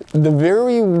 The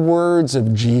very words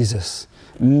of Jesus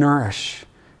nourish,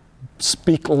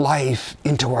 speak life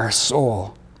into our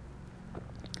soul.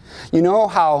 You know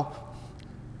how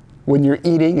when you're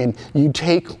eating and you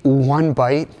take one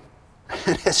bite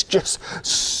and it's just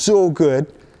so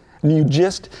good and you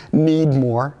just need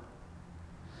more?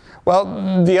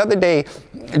 Well, the other day,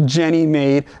 Jenny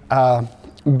made a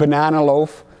banana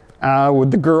loaf when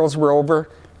the girls were over,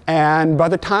 and by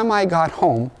the time I got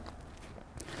home,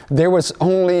 there was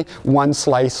only one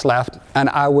slice left, and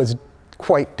I was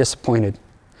quite disappointed.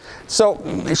 So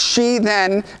she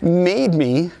then made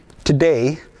me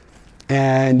today,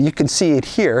 and you can see it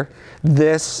here,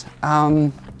 this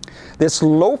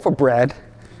loaf of bread,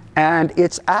 and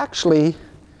it's actually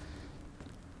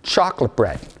chocolate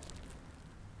bread.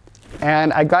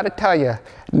 And I got to tell you,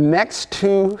 next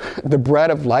to the bread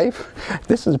of life,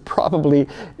 this is probably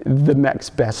the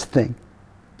next best thing.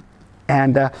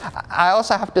 And I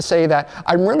also have to say that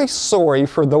I'm really sorry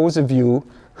for those of you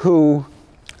who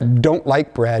don't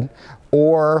like bread,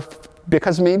 or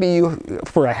because maybe you,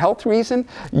 for a health reason,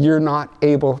 you're not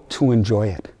able to enjoy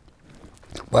it.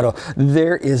 But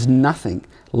there is nothing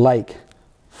like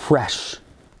fresh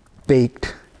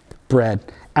baked bread.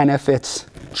 And if it's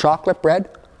chocolate bread,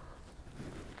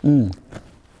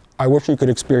 I wish you could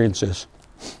experience this.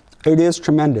 It is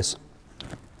tremendous.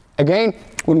 Again,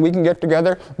 when we can get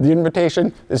together, the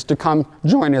invitation is to come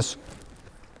join us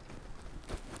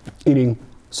eating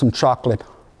some chocolate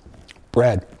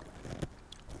bread.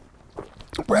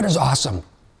 Bread is awesome.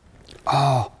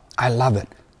 Oh, I love it.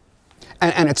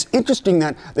 And it's interesting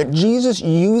that Jesus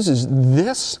uses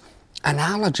this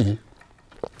analogy.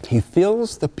 He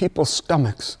fills the people's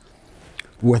stomachs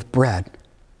with bread.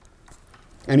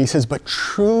 And he says, but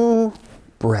true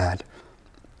bread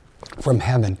from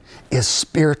heaven is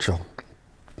spiritual.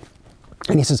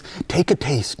 And he says, take a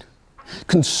taste.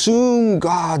 Consume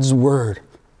God's word.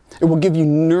 It will give you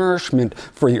nourishment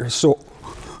for your soul.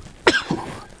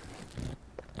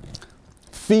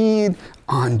 Feed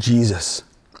on Jesus.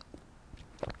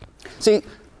 See,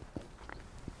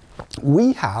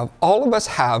 all of us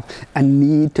have a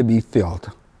need to be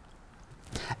filled.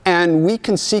 And we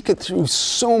can seek it through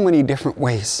so many different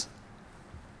ways.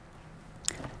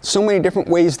 So many different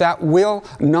ways that will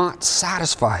not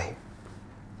satisfy.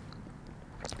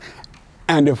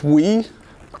 And if we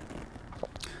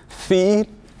feed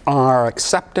our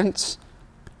acceptance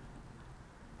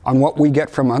on what we get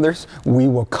from others, we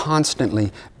will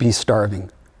constantly be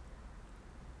starving.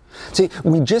 See,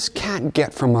 we just can't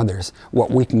get from others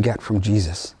what we can get from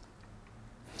Jesus.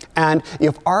 And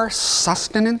if our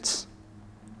sustenance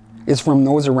is from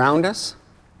those around us,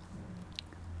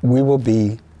 we will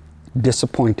be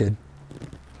disappointed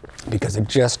because it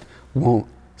just won't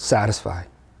satisfy.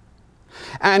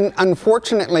 And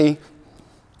unfortunately,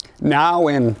 now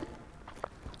in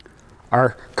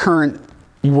our current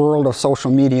world of social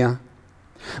media,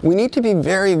 we need to be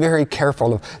very, very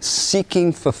careful of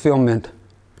seeking fulfillment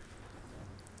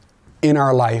in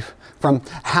our life from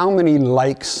how many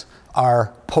likes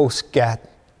our posts get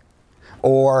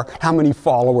or how many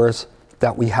followers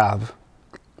that we have.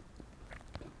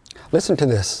 Listen to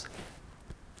this.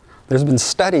 There's been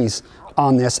studies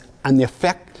on this and the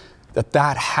effect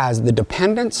that has, the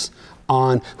dependence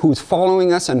on who's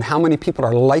following us and how many people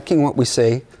are liking what we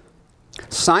say.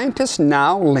 Scientists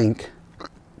now link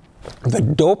the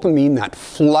dopamine that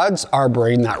floods our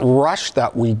brain, that rush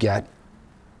that we get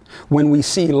when we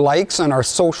see likes on our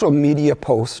social media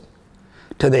posts,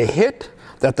 to the hit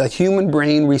that the human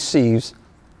brain receives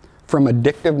from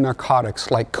addictive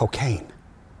narcotics like cocaine.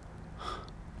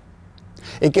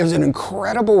 It gives an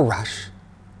incredible rush,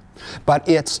 but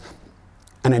it's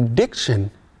an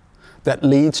addiction that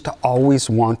leads to always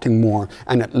wanting more,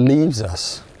 and it leaves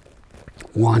us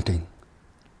wanting.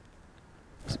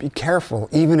 So be careful,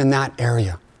 even in that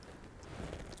area,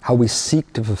 how we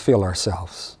seek to fulfill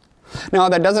ourselves. Now,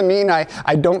 that doesn't mean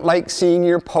I don't like seeing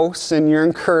your posts and your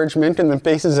encouragement in the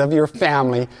faces of your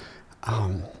family.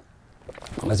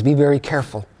 Let's be very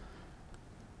careful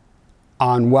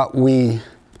on what we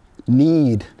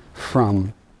need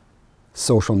from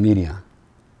social media.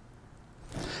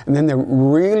 And then the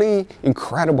really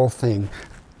incredible thing,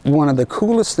 one of the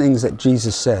coolest things that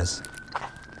Jesus says,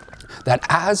 that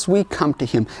as we come to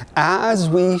Him, as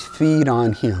we feed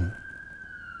on Him,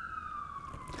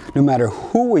 no matter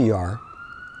who we are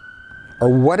or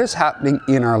what is happening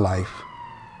in our life,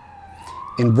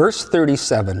 in verse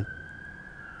 37,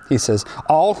 He says,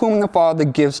 all whom the Father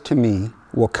gives to me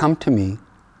will come to me,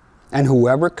 and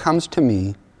whoever comes to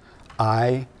me,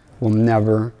 I will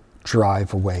never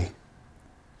drive away.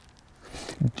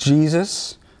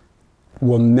 Jesus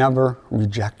will never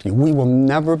reject you. We will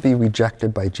never be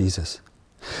rejected by Jesus.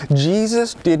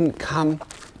 Jesus didn't come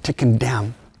to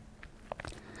condemn.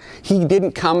 He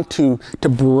didn't come to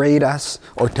berate us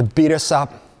or to beat us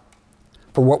up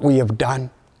for what we have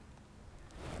done.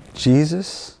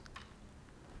 Jesus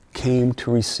came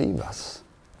to receive us,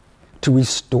 to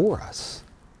restore us.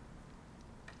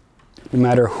 No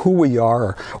matter who we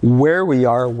are,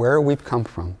 or where we've come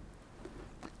from.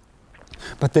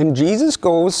 But then Jesus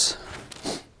goes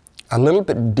a little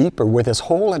bit deeper with his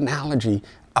whole analogy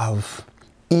of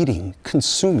eating,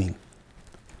 consuming.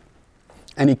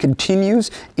 And he continues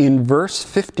in verse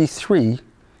 53,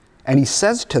 and he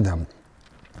says to them,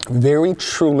 "Very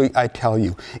truly I tell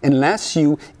you, unless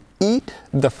you eat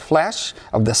the flesh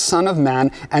of the Son of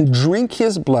Man and drink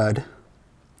his blood,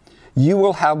 you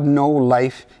will have no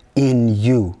life in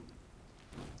you."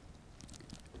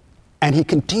 And he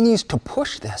continues to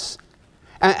push this.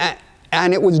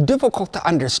 And it was difficult to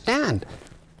understand.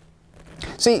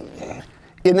 See,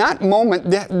 in that moment,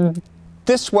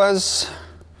 this was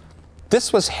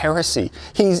heresy.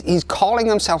 He's calling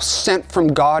himself sent from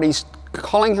God. He's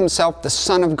calling himself the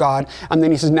Son of God. And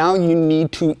then he says, now you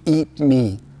need to eat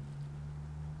me.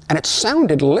 And it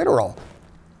sounded literal.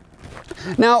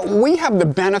 Now, we have the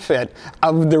benefit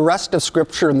of the rest of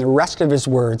Scripture and the rest of his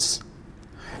words.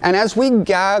 And as we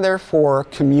gather for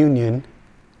communion,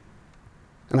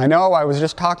 and I know I was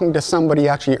just talking to somebody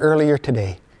actually earlier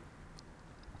today,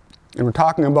 and we're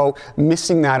talking about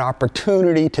missing that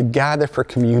opportunity to gather for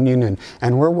communion,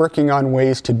 and we're working on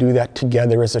ways to do that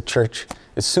together as a church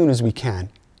as soon as we can.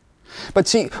 But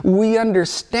see, we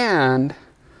understand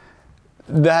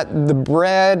that the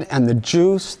bread and the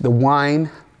juice, the wine,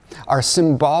 are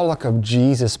symbolic of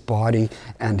Jesus' body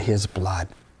and his blood.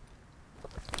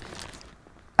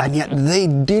 And yet they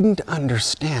didn't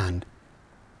understand.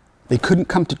 They couldn't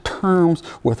come to terms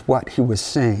with what he was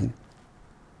saying.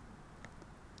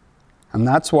 And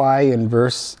that's why in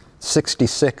verse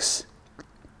 66,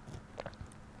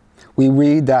 we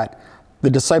read that the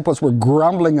disciples were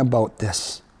grumbling about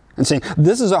this and saying,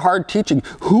 "This is a hard teaching.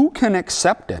 Who can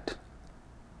accept it?"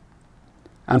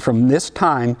 And from this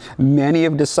time, many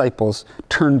of disciples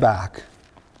turned back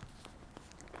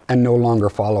and no longer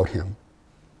followed him.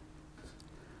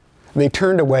 They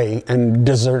turned away and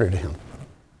deserted him.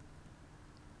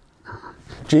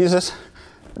 Jesus,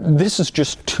 this is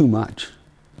just too much.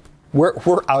 We're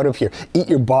out of here. Eat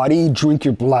your body, drink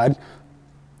your blood.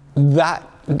 That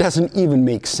doesn't even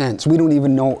make sense. We don't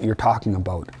even know what you're talking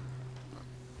about.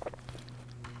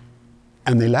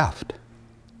 And they left.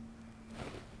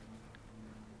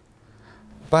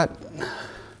 But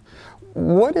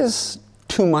what is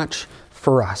too much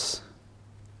for us?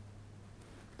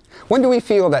 When do we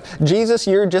feel that, Jesus,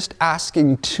 you're just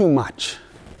asking too much?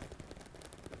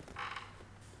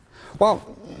 Well,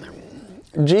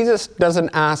 Jesus doesn't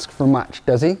ask for much,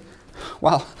 does he?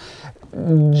 Well,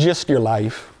 just your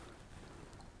life.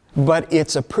 But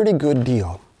it's a pretty good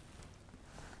deal.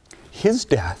 His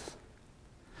death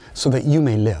so that you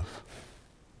may live.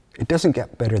 It doesn't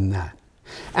get better than that.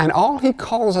 And all he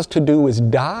calls us to do is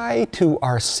die to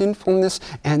our sinfulness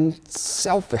and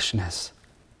selfishness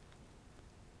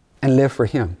and live for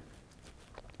him.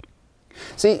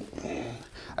 See,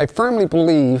 I firmly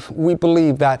believe, we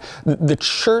believe that the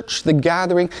church, the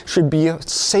gathering, should be a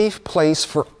safe place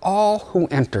for all who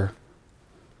enter.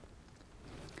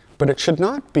 But it should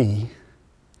not be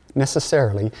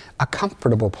necessarily a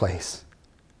comfortable place.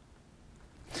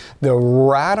 The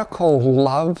radical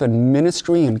love and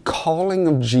ministry and calling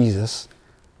of Jesus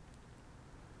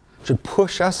should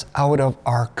push us out of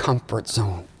our comfort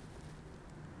zone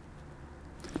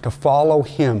to follow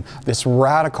him, this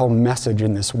radical message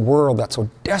in this world that so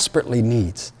desperately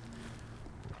needs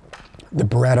the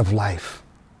bread of life.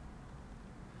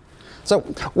 So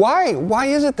why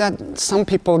is it that some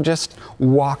people just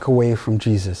walk away from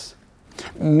Jesus?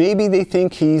 Maybe they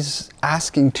think he's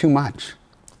asking too much.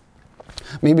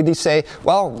 Maybe they say,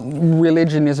 well,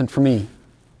 religion isn't for me.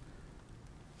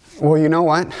 Well, you know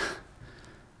what?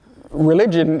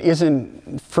 Religion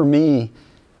isn't for me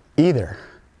either.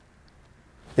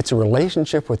 It's a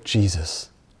relationship with Jesus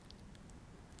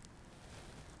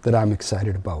that I'm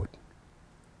excited about.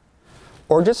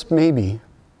 Or just maybe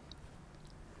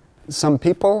some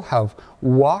people have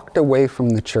walked away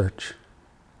from the church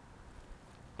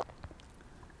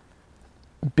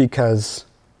because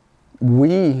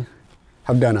we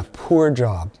have done a poor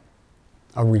job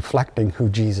of reflecting who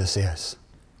Jesus is.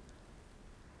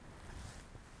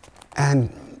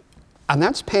 And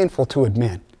that's painful to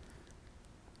admit.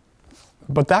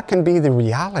 But that can be the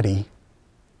reality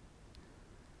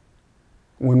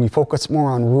when we focus more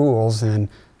on rules than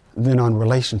on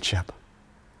relationship.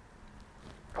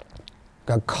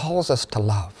 God calls us to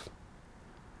love.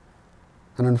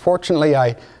 And unfortunately,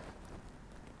 I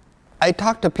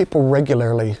talk to people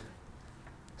regularly,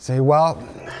 say, well,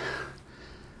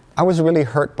 I was really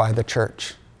hurt by the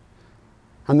church.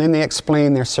 And then they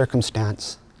explain their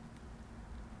circumstance.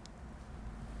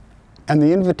 And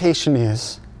the invitation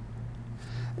is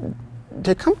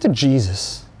to come to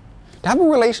Jesus, to have a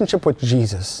relationship with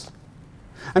Jesus.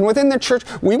 And within the church,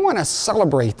 we want to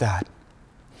celebrate that.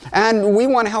 And we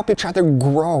want to help each other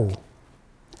grow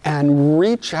and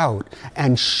reach out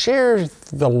and share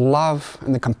the love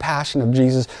and the compassion of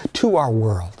Jesus to our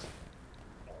world.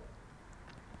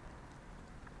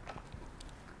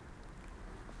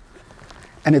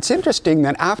 And it's interesting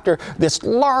that after this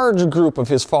large group of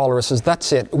his followers says,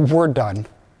 that's it, we're done.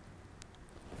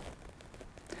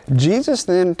 Jesus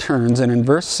then turns, and in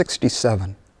verse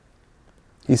 67,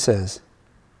 he says,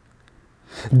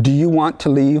 do you want to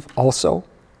leave also?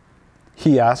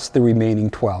 He asked the remaining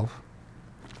 12.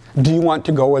 Do you want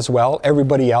to go as well?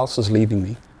 Everybody else is leaving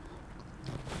me.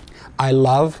 I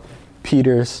love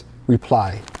Peter's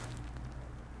reply.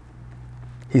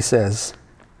 He says,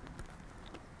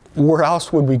 where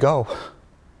else would we go?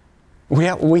 We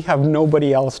have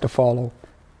nobody else to follow.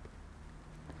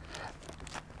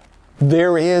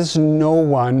 There is no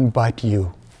one but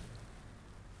you.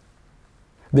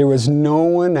 There is no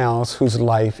one else whose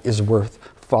life is worth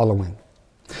following.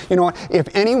 You know what?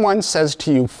 If anyone says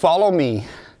to you, follow me,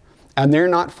 and they're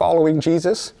not following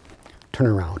Jesus, turn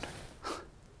around.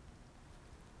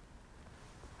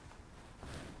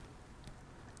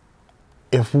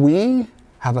 If we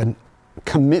have a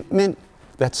commitment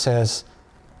that says,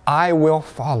 I will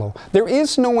follow, there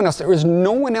is no one else. There is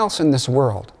no one else in this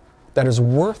world that is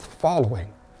worth following.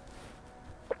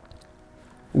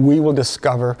 We will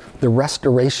discover the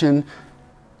restoration,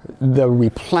 the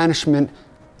replenishment,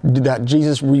 that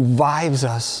Jesus revives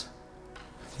us,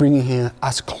 bringing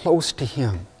us close to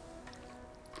him.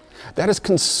 That is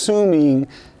consuming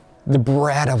the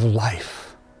bread of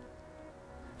life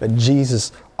that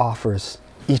Jesus offers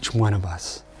each one of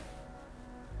us.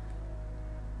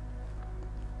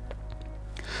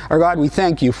 Our God, we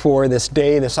thank you for this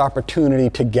day, this opportunity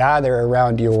to gather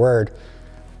around your word.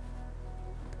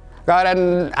 God,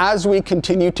 and as we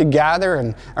continue to gather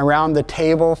and around the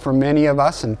table for many of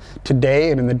us, and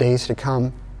today and in the days to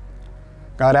come,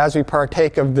 God, as we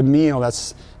partake of the meal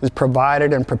that's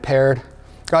provided and prepared,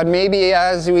 God, maybe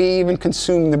as we even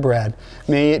consume the bread,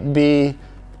 may it be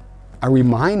a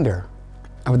reminder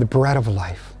of the bread of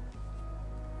life.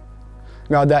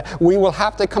 God, that we will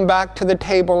have to come back to the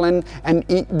table and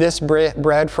eat this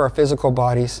bread for our physical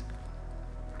bodies.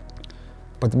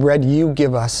 But the bread you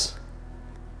give us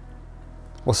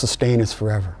will sustain us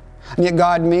forever. And yet,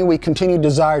 God, may we continue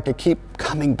desire to keep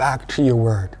coming back to your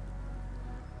word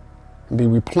and be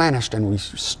replenished and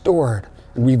restored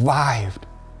and revived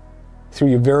through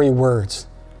your very words,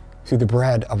 through the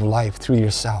bread of life, through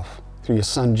yourself, through your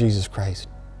Son, Jesus Christ.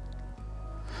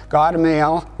 God,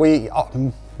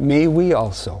 may we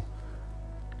also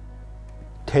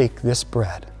take this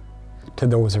bread to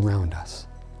those around us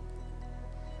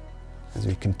as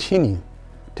we continue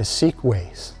to seek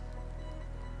ways,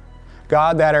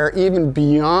 God, that are even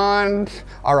beyond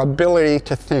our ability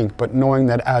to think, but knowing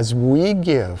that as we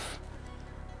give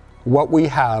what we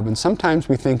have, and sometimes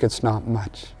we think it's not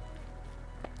much,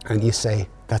 and you say,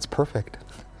 that's perfect.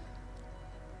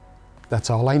 That's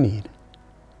all I need.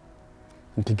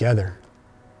 And together,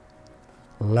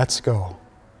 let's go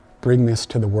bring this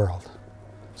to the world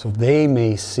so they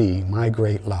may see my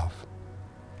great love,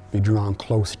 be drawn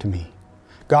close to me.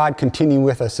 God, continue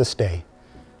with us this day.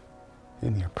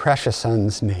 In your precious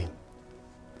Son's name,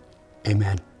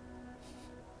 amen.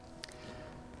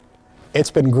 It's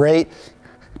been great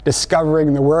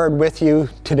discovering the Word with you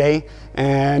today.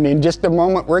 And in just a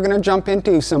moment, we're going to jump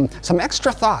into some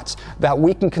extra thoughts that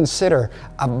we can consider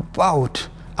about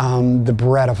the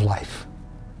bread of life.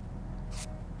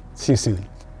 See you soon.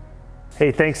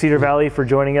 Hey, thanks Cedar Valley for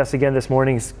joining us again this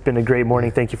morning. It's been a great morning.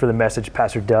 Thank you for the message,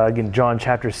 Pastor Doug, in John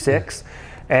chapter 6.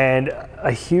 And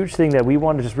a huge thing that we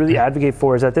want to just really advocate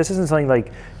for is that this isn't something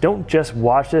like, don't just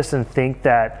watch this and think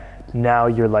that now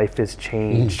your life is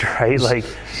changed, right? Like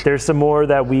there's some more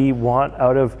that we want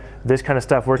out of this kind of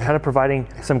stuff. We're kind of providing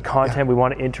some content. We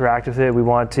want to interact with it. We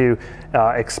want to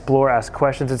explore, ask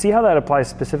questions, and see how that applies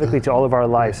specifically to all of our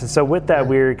lives. And so with that,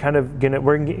 we're gonna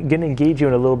engage you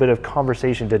in a little bit of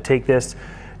conversation to take this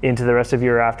into the rest of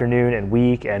your afternoon and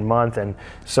week and month and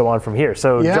so on from here.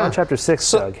 So John chapter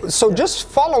 6, Doug. So just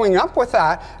following up with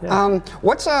that,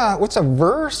 what's a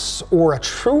verse or a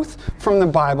truth from the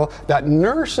Bible that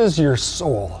nourishes your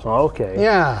soul? Okay.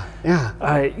 Yeah.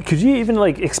 Could you even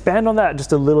like expand on that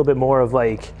just a little bit more of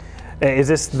like, is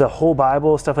this the whole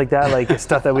Bible, stuff like that? Like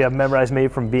stuff that we have memorized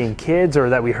maybe from being kids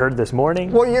or that we heard this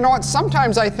morning? Well, you know what?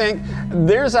 Sometimes I think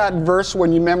there's that verse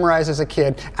when you memorize as a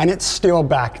kid and it's still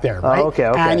back there, right?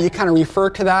 Okay. And you kind of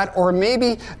refer to that. Or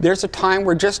maybe there's a time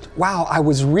where just, wow, I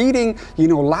was reading,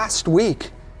 last week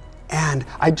and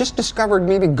I just discovered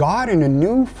maybe God in a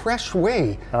new, fresh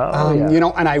way.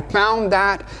 And I found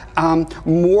that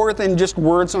more than just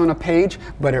words on a page,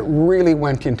 but it really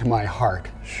went into my heart.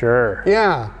 Sure.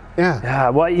 Yeah.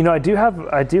 Well, I do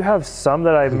have some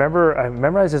that I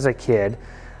memorized as a kid,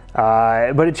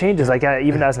 but it changes. Like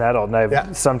even as an adult,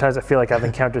 and sometimes I feel like I've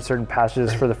encountered certain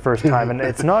passages for the first time, and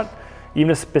it's not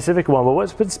even a specific one. But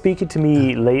what's been speaking to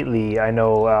me lately, I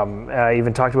know I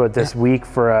even talked about this week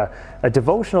for a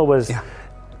devotional was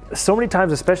so many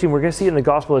times, especially we're going to see it in the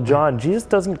Gospel of John. Jesus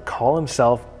doesn't call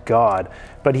himself God,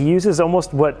 but he uses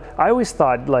almost what I always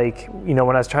thought, like, when I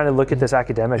was trying to look at this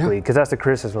academically, because that's the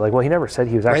criticism, like, well, he never said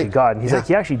he was actually God. And he's like,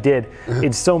 he actually did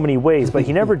in so many ways, but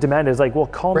he never demanded, like, well,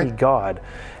 call me God.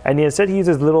 And instead he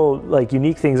uses little, like,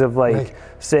 unique things of, like,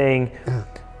 saying,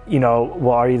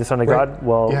 well, are you the Son of God?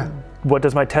 Well, what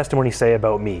does my testimony say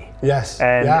about me? Yes.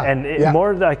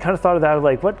 More, I kind of thought of that,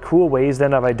 like, what cool ways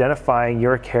then of identifying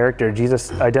your character.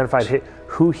 Jesus identified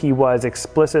who he was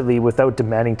explicitly without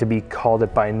demanding to be called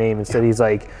it by name. Instead, he's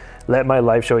like, let my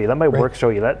life show you, let my work show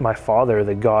you, let my Father,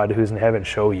 the God who's in heaven,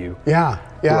 show you.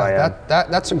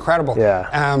 That's incredible.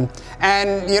 And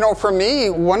for me,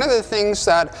 one of the things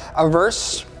that a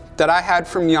verse that I had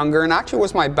from younger, and actually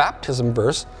was my baptism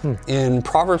verse in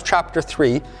Proverbs chapter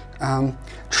 3,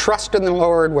 trust in the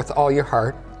Lord with all your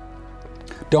heart.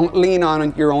 Don't lean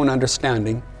on your own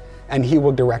understanding, and he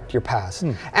will direct your paths.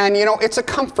 And it's a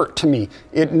comfort to me.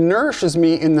 It nourishes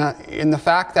me in the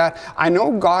fact that I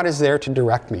know God is there to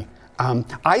direct me.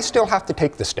 I still have to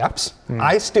take the steps.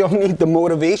 I still need the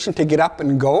motivation to get up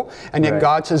and go. And yet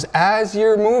God says, as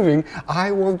you're moving,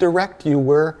 I will direct you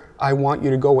where I want you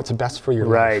to go, what's best for your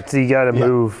life. Right, so you gotta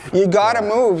move. You gotta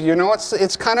move.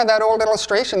 It's kind of that old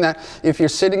illustration that if you're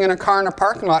sitting in a car in a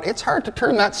parking lot, it's hard to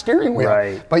turn that steering wheel.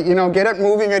 Right. But get it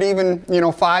moving at even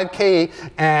 5K,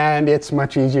 and it's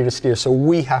much easier to steer. So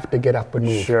we have to get up and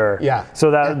move. Sure. Yeah. So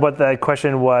what the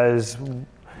question was,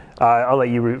 I'll let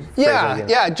you rephrase it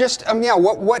again. Just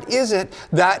what is it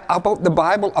that about the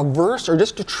Bible, a verse or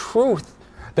just a truth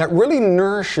that really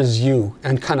nourishes you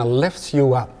and kind of lifts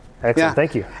you up? Excellent,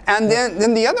 thank you. And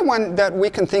then the other one that we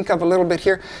can think of a little bit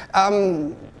here,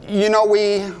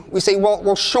 we say,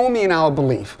 well, show me and I'll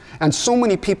believe. And so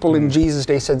many people in Jesus'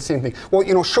 day said the same thing.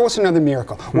 Well, show us another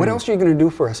miracle. What else are you going to do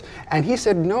for us? And he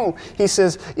said, no. He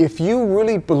says, if you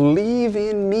really believe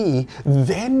in me,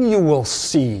 then you will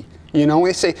see.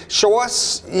 We say, show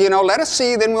us, let us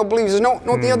see, then we'll believe. He says, no,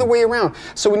 the other way around.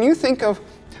 So when you think of,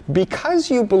 because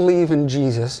you believe in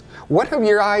Jesus, what have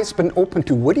your eyes been open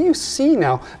to? What do you see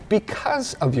now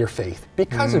because of your faith,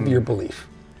 because of your belief?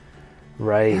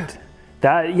 Right.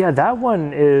 That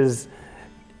one is,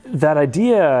 that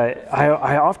idea,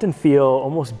 I often feel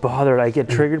almost bothered. I get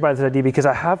triggered by this idea because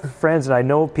I have friends and I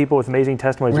know people with amazing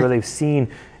testimonies where they've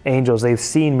seen angels, they've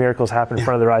seen miracles happen in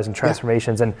front of their eyes and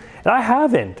transformations, and I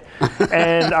haven't.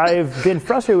 And I've been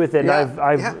frustrated with it. And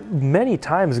I've many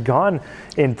times gone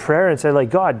in prayer and said, like,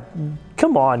 God,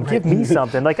 come on, give me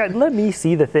something. Like, let me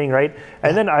see the thing, right?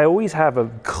 And then I always have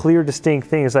a clear, distinct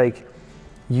thing. It's like,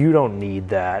 you don't need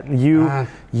that. You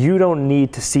don't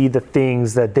need to see the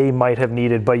things that they might have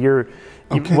needed, but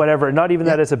whatever. Not even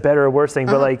that it's a better or worse thing,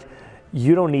 but like,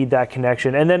 you don't need that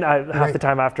connection. And then half the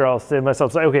time after, I'll say to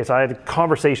myself, okay, so I had a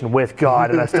conversation with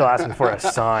God and I'm still asking for a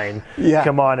sign.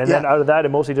 Come on. And then out of that, it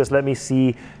mostly just let me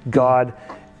see God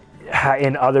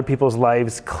in other people's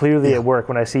lives clearly at work.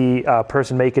 When I see a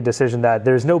person make a decision that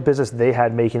there's no business they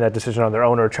had making that decision on their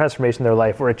own, or a transformation in their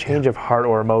life, or a change of heart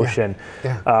or emotion.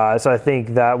 So I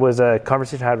think that was a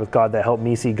conversation I had with God that helped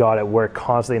me see God at work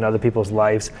constantly in other people's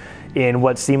lives in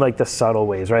what seemed like the subtle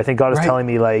ways, right? I think God is telling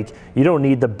me, like, you don't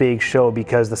need the big show,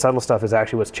 because the subtle stuff is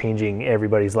actually what's changing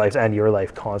everybody's lives and your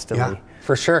life constantly. Yeah,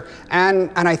 for sure. And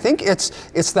I think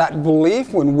it's that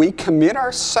belief when we commit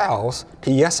ourselves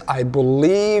to, yes, I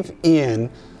believe in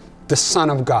the Son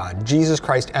of God, Jesus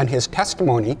Christ, and his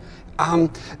testimony,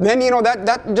 then,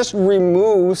 that just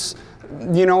removes,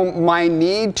 my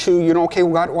need to, okay,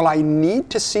 God, well, I need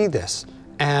to see this.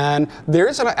 And there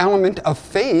is an element of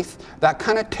faith that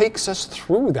kind of takes us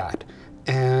through that.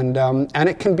 and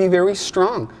it can be very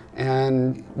strong.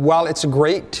 And while it's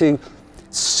great to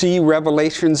see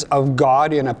revelations of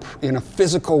God in a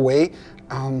physical way,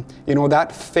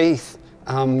 that faith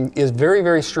is very,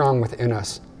 very strong within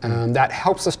us. That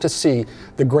helps us to see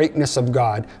the greatness of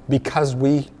God because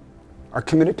we are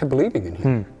committed to believing in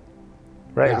Him.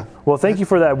 Right. Yeah. Well, thank you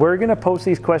for that. We're going to post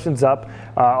these questions up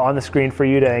on the screen for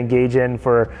you to engage in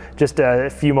for just a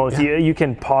few moments. Yeah. You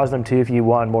can pause them too if you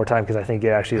want more time, because I think it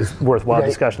actually is worthwhile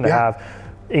discussion to have.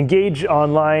 Engage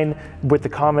online with the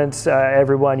comments,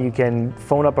 everyone. You can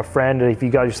phone up a friend if you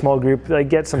got your small group.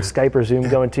 Get some Skype or Zoom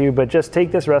going too. But just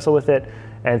take this, wrestle with it.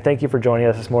 And thank you for joining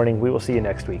us this morning. We will see you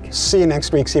next week. See you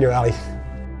next week, Cedar Valley.